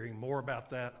be hearing more about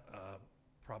that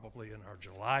probably in our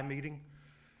July meeting.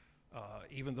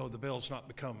 Even though the bill's not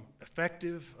become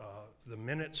effective, the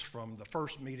minutes from the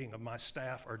first meeting of my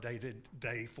staff are dated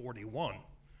day 41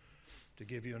 to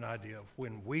give you an idea of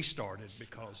when we started,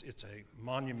 because it's a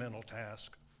monumental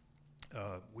task.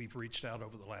 We've reached out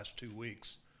over the last 2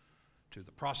 weeks to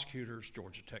the prosecutors,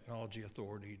 Georgia Technology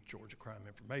Authority, Georgia Crime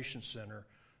Information Center,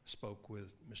 spoke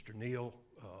with Mr. Neal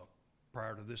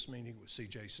prior to this meeting with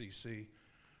CJCC.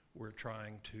 We're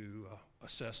trying to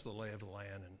assess the lay of the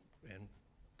land and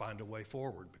find a way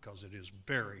forward, because it is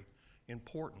very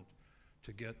important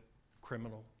to get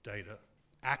criminal data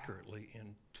accurately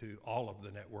into all of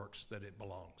the networks that it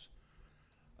belongs.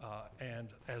 And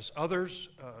as others,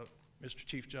 Mr.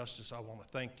 Chief Justice, I want to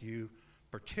thank you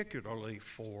particularly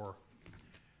for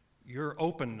your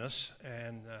openness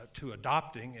and to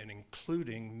adopting and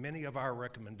including many of our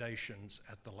recommendations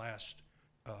at the last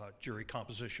jury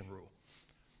composition rule.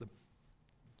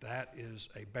 That is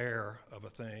a bear of a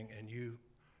thing, and you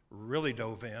really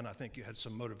dove in. I think you had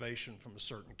some motivation from a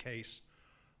certain case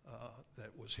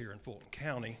that was here in Fulton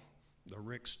County, the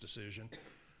Ricks decision.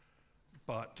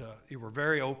 But you were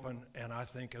very open, and I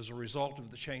think as a result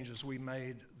of the changes we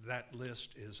made, that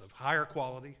list is of higher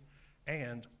quality,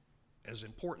 and as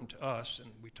important to us,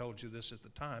 and we told you this at the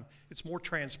time, it's more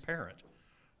transparent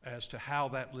as to how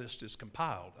that list is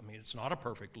compiled. I mean, it's not a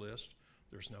perfect list.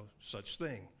 There's no such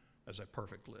thing as a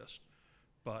perfect list.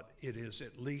 But it is,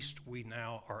 at least we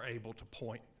now are able to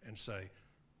point and say,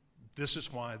 this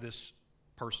is why this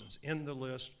person's in the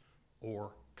list,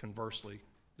 or conversely,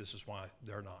 this is why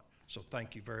they're not. So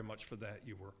thank you very much for that.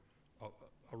 You were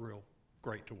a real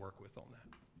great to work with on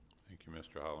that. Thank you,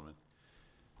 Mr. Holloman.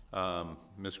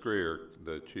 Ms. Greer,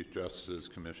 the Chief Justice's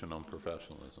Commission on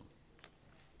Professionalism.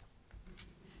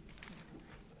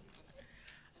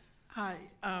 Hi.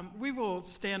 We will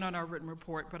stand on our written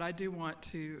report, but I do want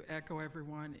to echo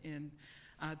everyone in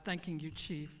thanking you,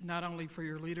 Chief, not only for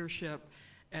your leadership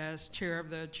as chair of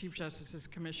the Chief Justice's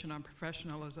Commission on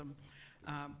Professionalism,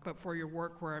 but for your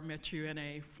work where I met you in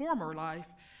a former life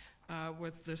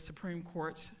with the Supreme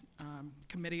Court's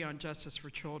Committee on Justice for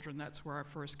Children. That's where I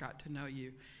first got to know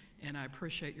you. And I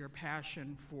appreciate your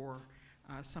passion for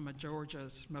some of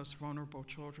Georgia's most vulnerable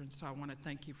children. So I want to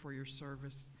thank you for your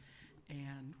service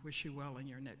and wish you well in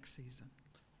your next season.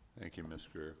 Thank you, Ms.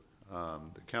 Greer.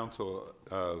 The Council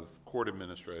of Court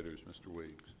Administrators, Mr.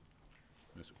 Weeks.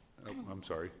 Oh, I'm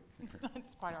sorry. It's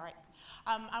quite all right.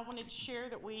 I wanted to share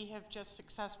that we have just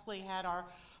successfully had our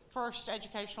first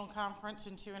educational conference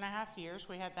in 2.5 years.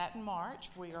 We had that in March.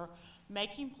 We are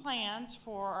making plans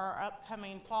for our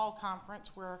upcoming fall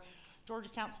conference, where Georgia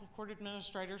Council of Court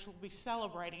Administrators will be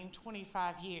celebrating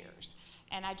 25 years.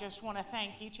 And I just want to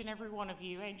thank each and every one of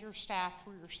you and your staff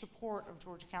for your support of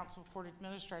Georgia Council of Court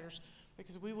Administrators,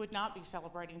 because we would not be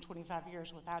celebrating 25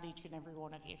 years without each and every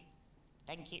one of you.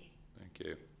 Thank you. Thank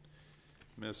you.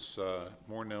 Ms.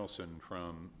 Moore Nelson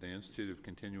from the Institute of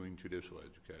Continuing Judicial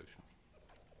Education.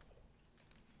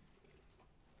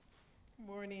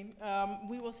 Morning.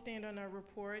 We will stand on our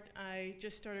report. I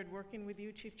just started working with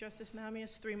you, Chief Justice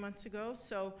Namias, 3 months ago,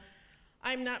 so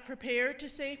I'm not prepared to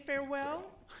say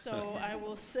farewell. So I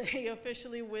will say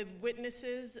officially with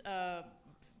witnesses,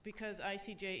 because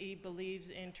ICJE believes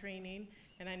in training,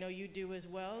 and I know you do as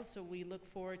well, so we look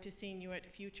forward to seeing you at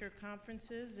future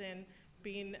conferences and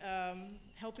being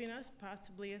helping us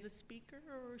possibly as a speaker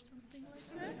or something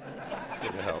like that.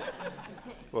 Good help.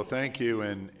 Well, thank you,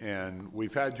 and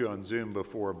we've had you on Zoom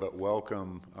before, but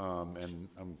welcome, and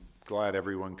I'm glad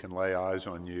everyone can lay eyes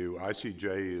on you.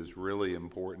 ICJ is really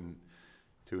important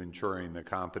to ensuring the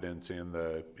competence and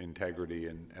the integrity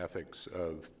and ethics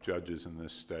of judges in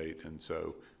this state. And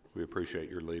so we appreciate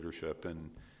your leadership, and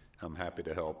I'm happy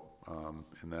to help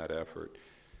in that effort.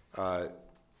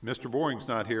 Mr. Boring's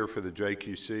not here for the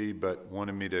JQC, but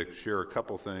wanted me to share a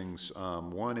couple things.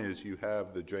 One is you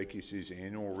have the JQC's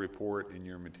annual report in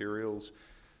your materials.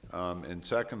 And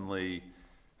secondly,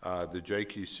 the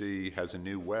JQC has a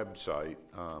new website,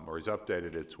 or has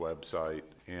updated its website,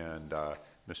 and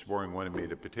Mr. Boring wanted me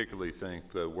to particularly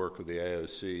thank the work of the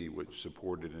AOC, which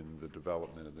supported in the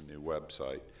development of the new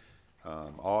website.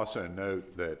 I'll also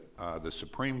note that the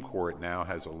Supreme Court now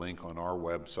has a link on our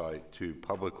website to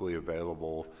publicly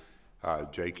available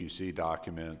JQC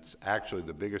documents. Actually,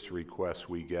 the biggest request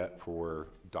we get for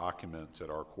documents at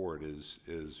our court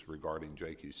is regarding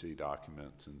JQC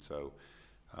documents, and so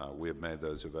we have made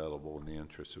those available in the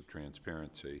interest of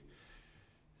transparency.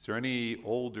 Is there any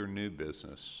old or new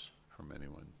business from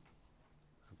anyone?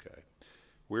 Okay.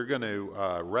 We're going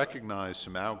to recognize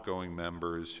some outgoing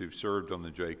members who've served on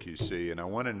the JQC, and I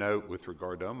want to note with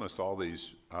regard to almost all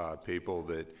these people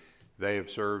that they have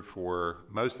served for,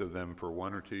 most of them for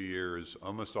 1 or 2 years,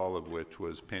 almost all of which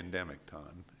was pandemic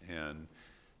time. And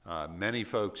many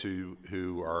folks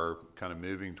who are kind of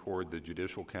moving toward the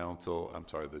Judicial Council, I'm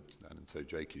sorry, I didn't say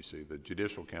JQC, the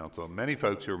Judicial Council, many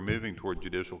folks who are moving toward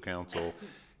Judicial Council,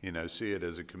 you know, see it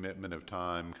as a commitment of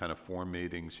time, kind of 4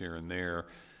 meetings here and there.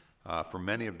 For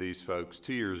many of these folks,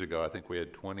 2 years ago, I think we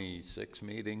had 26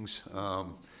 meetings,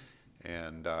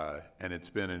 and it's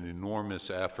been an enormous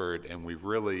effort, and we've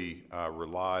really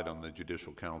relied on the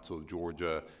Judicial Council of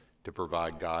Georgia to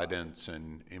provide guidance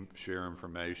and share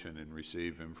information and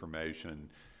receive information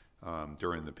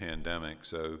during the pandemic.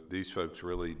 So these folks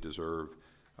really deserve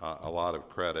a lot of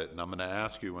credit. And I'm going to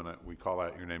ask you when we call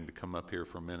out your name to come up here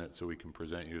for a minute so we can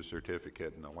present you a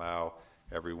certificate and allow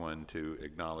everyone to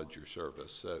acknowledge your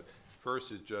service. So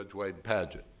first is Judge Wade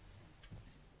Padgett.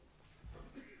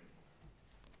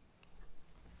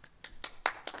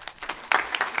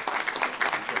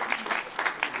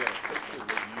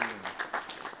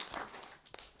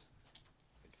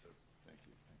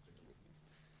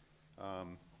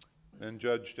 Then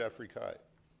Judge Jeffrey Kite.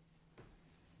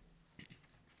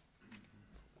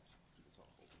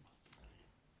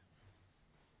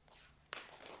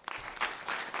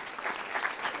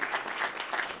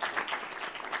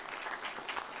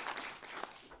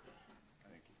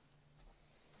 Thank you.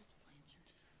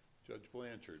 Judge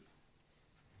Blanchard.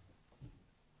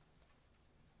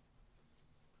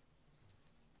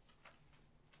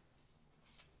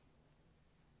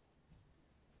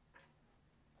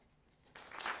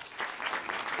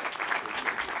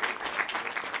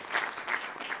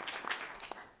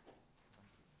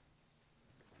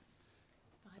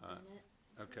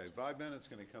 Okay, 5 minutes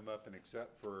going to come up, and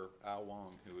except for Al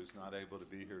Wong, who is not able to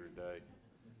be here today,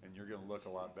 and you're going to look a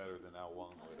lot better than Al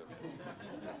Wong would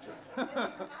have.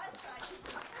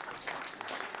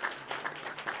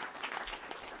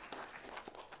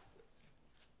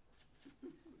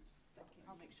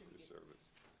 I'll make sure you get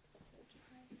Service.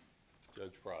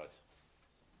 Judge Price.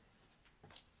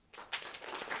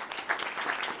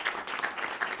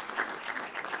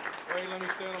 Wait, let me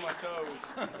stand on my toes.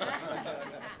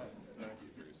 Thank you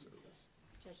for your service.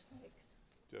 Judge Lakes.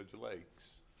 Judge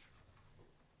Lakes.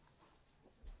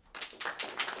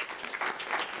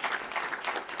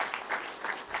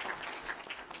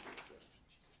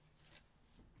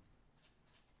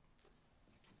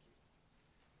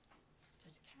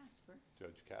 Judge Casper.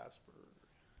 Judge Casper.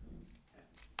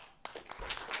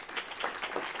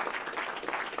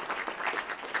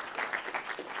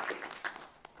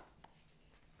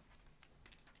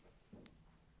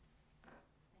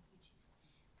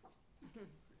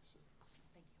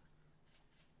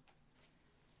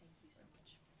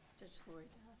 Judge Lori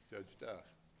Duff. Judge Duff.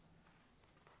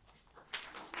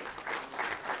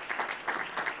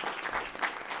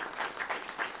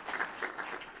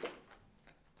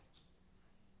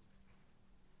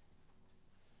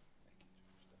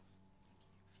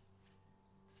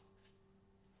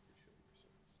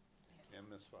 And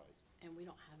Ms. Fight. And we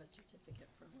don't have a certificate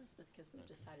for Elizabeth because we've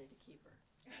decided to keep her.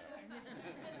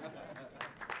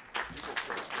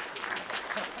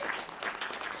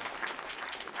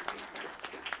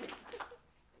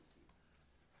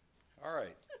 All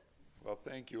right. Well,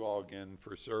 thank you all again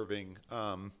for serving.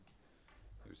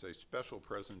 There's a special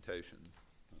presentation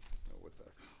with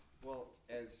that. Well,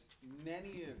 as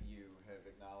many of you have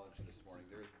acknowledged this morning,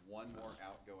 there is one more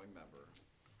outgoing member,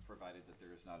 provided that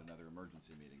there is not another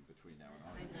emergency meeting between now and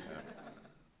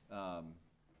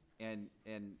August.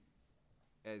 And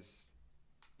as,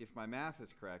 if my math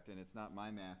is correct, and it's not my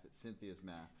math, it's Cynthia's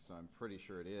math, so I'm pretty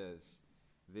sure it is,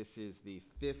 This is the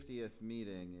 50th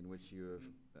meeting in which you have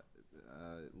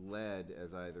led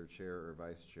as either chair or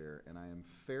vice chair, and I am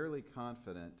fairly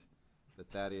confident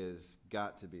that that is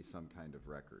got to be some kind of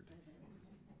record.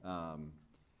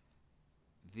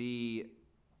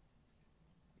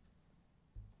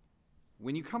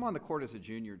 When you come on the court as a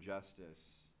junior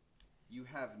justice, you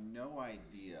have no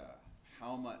idea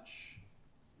how much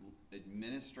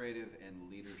administrative and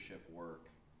leadership work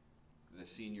the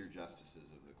senior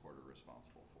justices of the court are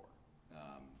responsible for.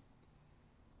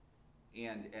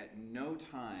 And at no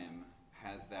time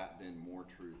has that been more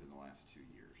true than the last 2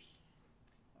 years.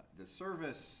 The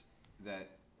service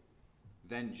that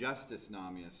then Justice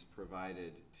Namias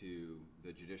provided to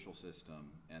the judicial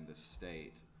system and the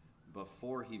state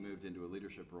before he moved into a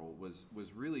leadership role was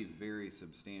really very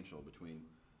substantial, between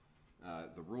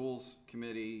the Rules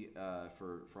Committee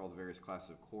for all the various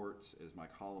classes of courts, as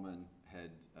Mike Holloman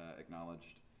had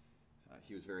acknowledged.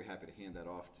 He was very happy to hand that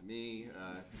off to me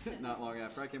not long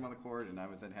after I came on the court, and I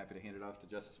was then happy to hand it off to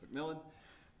Justice McMillan.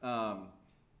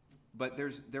 But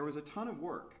there was a ton of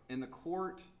work, and the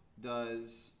court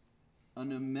does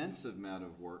an immense amount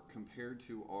of work compared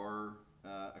to our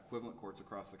equivalent courts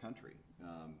across the country.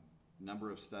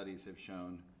 Number of studies have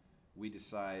shown we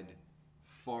decide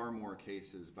far more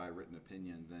cases by written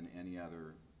opinion than any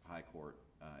other high court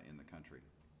in the country.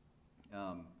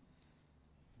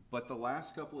 But the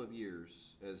last couple of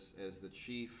years, as the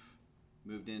chief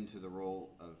moved into the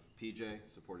role of PJ,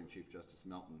 supporting Chief Justice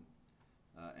Melton,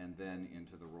 and then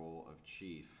into the role of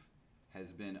chief,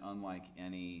 has been unlike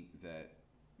any that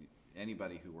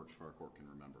anybody who works for our court can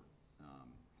remember.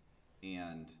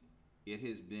 And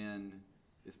it's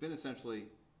been essentially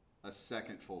a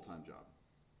second full-time job.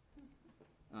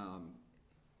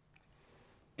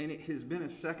 And it has been a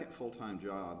second full-time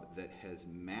job that has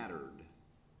mattered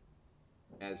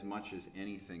as much as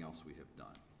anything else we have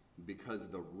done, because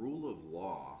the rule of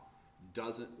law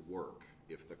doesn't work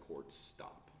if the courts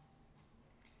stop.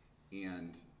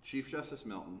 And Chief Justice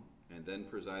Melton, and then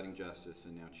Presiding Justice,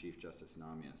 and now Chief Justice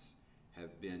Namias,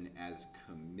 have been as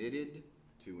committed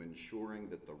to ensuring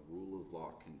that the rule of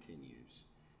law continues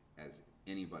as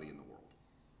anybody in the world.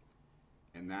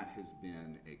 And that has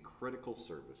been a critical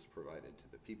service provided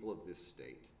to the people of this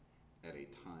state at a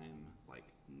time like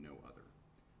no other.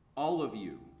 All of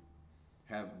you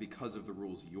have, because of the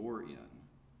rules you're in,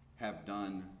 have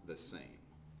done the same,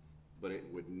 but it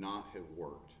would not have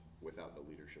worked without the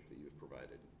leadership that you've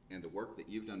provided and the work that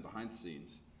you've done behind the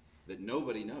scenes that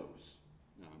nobody knows.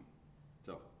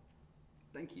 So,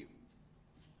 thank you.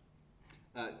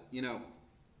 You know,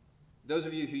 those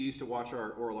of you who used to watch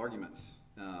our oral arguments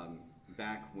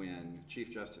back when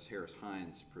Chief Justice Harris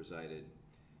Hines presided,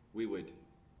 we would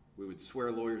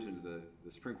swear lawyers into the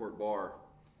Supreme Court bar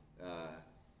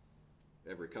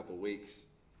every couple of weeks,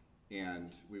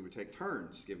 and we would take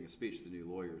turns giving a speech to the new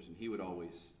lawyers, and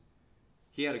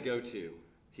he had a go-to.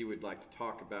 He would like to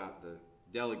talk about the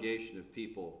delegation of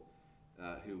people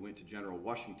who went to General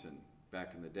Washington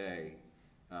back in the day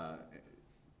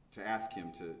to ask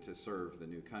him to serve the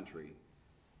new country.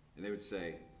 And they would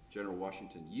say, General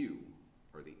Washington, you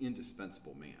are the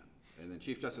indispensable man. And then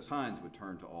Chief Justice Hines would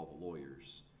turn to all the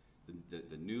lawyers,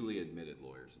 the newly admitted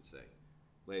lawyers, and say,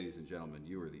 ladies and gentlemen,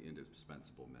 you are the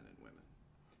indispensable men and women.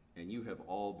 And you have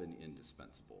all been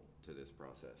indispensable to this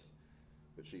process.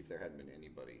 But Chief, there hadn't been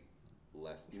anybody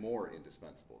more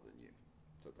indispensable than you.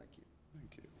 So thank you.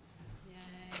 Thank you.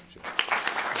 Yay.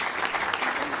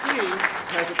 C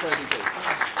has a presentation.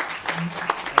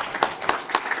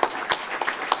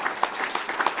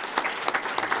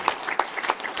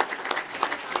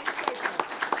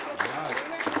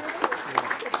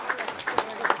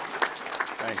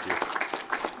 Thank you.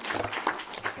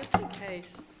 Just in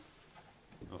case.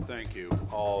 Well, thank you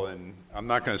all, and I'm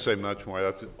not going to say much more.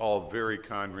 That's all very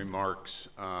kind remarks.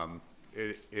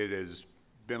 It has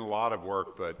been a lot of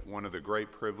work, but one of the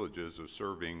great privileges of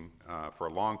serving for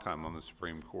a long time on the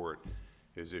Supreme Court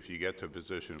is if you get to a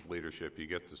position of leadership, you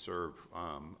get to serve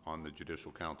on the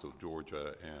Judicial Council of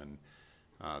Georgia, and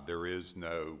there is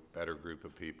no better group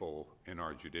of people in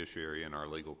our judiciary and our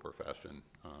legal profession.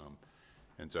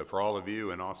 And so for all of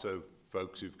you, and also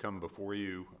folks who've come before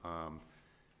you,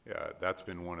 that's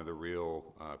been one of the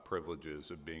real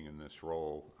privileges of being in this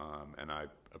role, and I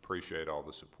appreciate all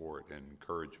the support and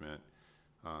encouragement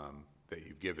that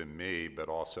you've given me, but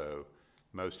also,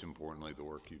 most importantly, the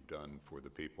work you've done for the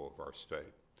people of our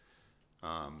state.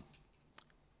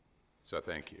 So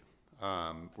thank you.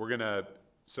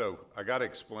 So I got to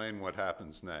explain what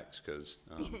happens next, because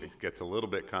it gets a little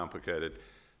bit complicated.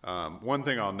 One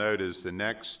thing I'll note is the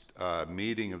next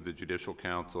meeting of the Judicial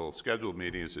Council, scheduled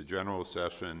meeting, is a general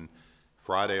session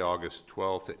Friday, August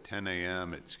 12th at 10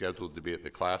 a.m. It's scheduled to be at the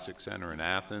Classic Center in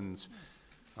Athens.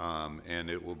 And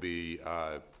it will be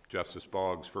Justice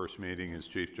Boggs' first meeting as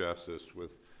Chief Justice with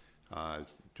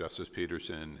Justice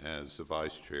Peterson as the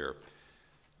Vice Chair.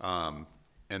 And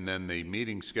then the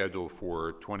meeting schedule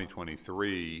for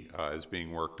 2023 is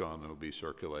being worked on and will be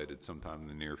circulated sometime in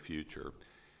the near future.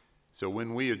 So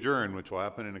when we adjourn, which will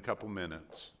happen in a couple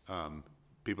minutes,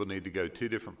 people need to go 2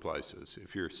 different places.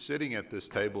 If you're sitting at this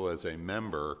table as a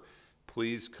member,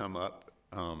 please come up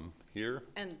here.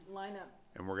 And line up.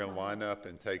 And we're going to line up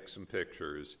and take some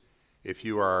pictures. If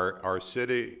you are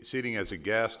sitting as a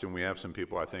guest, and we have some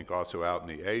people, I think, also out in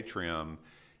the atrium,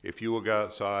 if you will go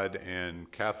outside, and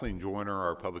Kathleen Joyner,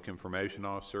 our Public Information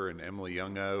Officer, and Emily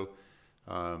Youngo,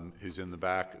 who's in the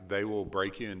back, they will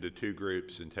break you into 2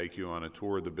 groups and take you on a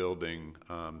tour of the building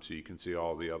so you can see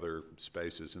all the other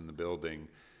spaces in the building.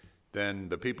 Then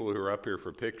the people who are up here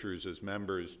for pictures as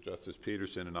members, Justice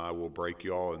Peterson and I will break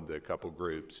you all into a couple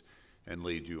groups and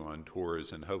lead you on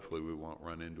tours, and hopefully we won't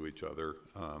run into each other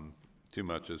too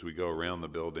much as we go around the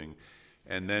building.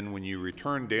 And then when you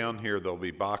return down here, there'll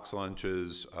be box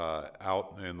lunches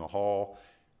out in the hall,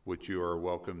 which you are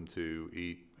welcome to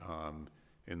eat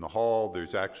in the hall.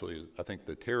 There's actually, I think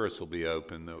the terrace will be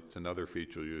open. That's another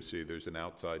feature you'll see. There's an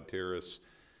outside terrace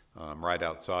right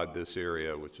outside this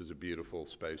area, which is a beautiful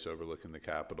space overlooking the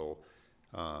Capitol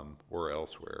or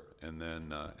elsewhere. And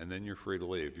then you're free to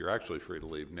leave. You're actually free to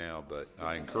leave now, but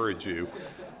I encourage you.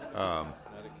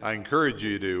 I encourage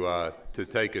you to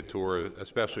take a tour,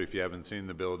 especially if you haven't seen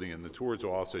the building. And the tours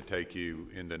will also take you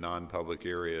into non-public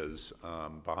areas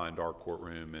behind our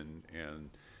courtroom and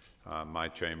my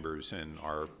chambers and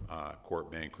our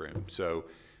court bank room. So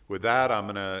with that, I'm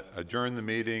going to adjourn the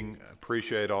meeting.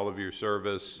 Appreciate all of your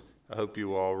service. I hope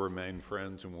you all remain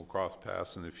friends and will cross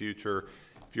paths in the future.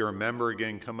 If you're a member,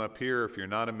 again, come up here. If you're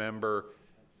not a member,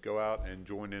 go out and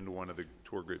join into one of the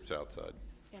tour groups outside.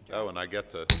 Oh, and I get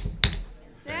to name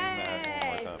that one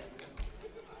more time.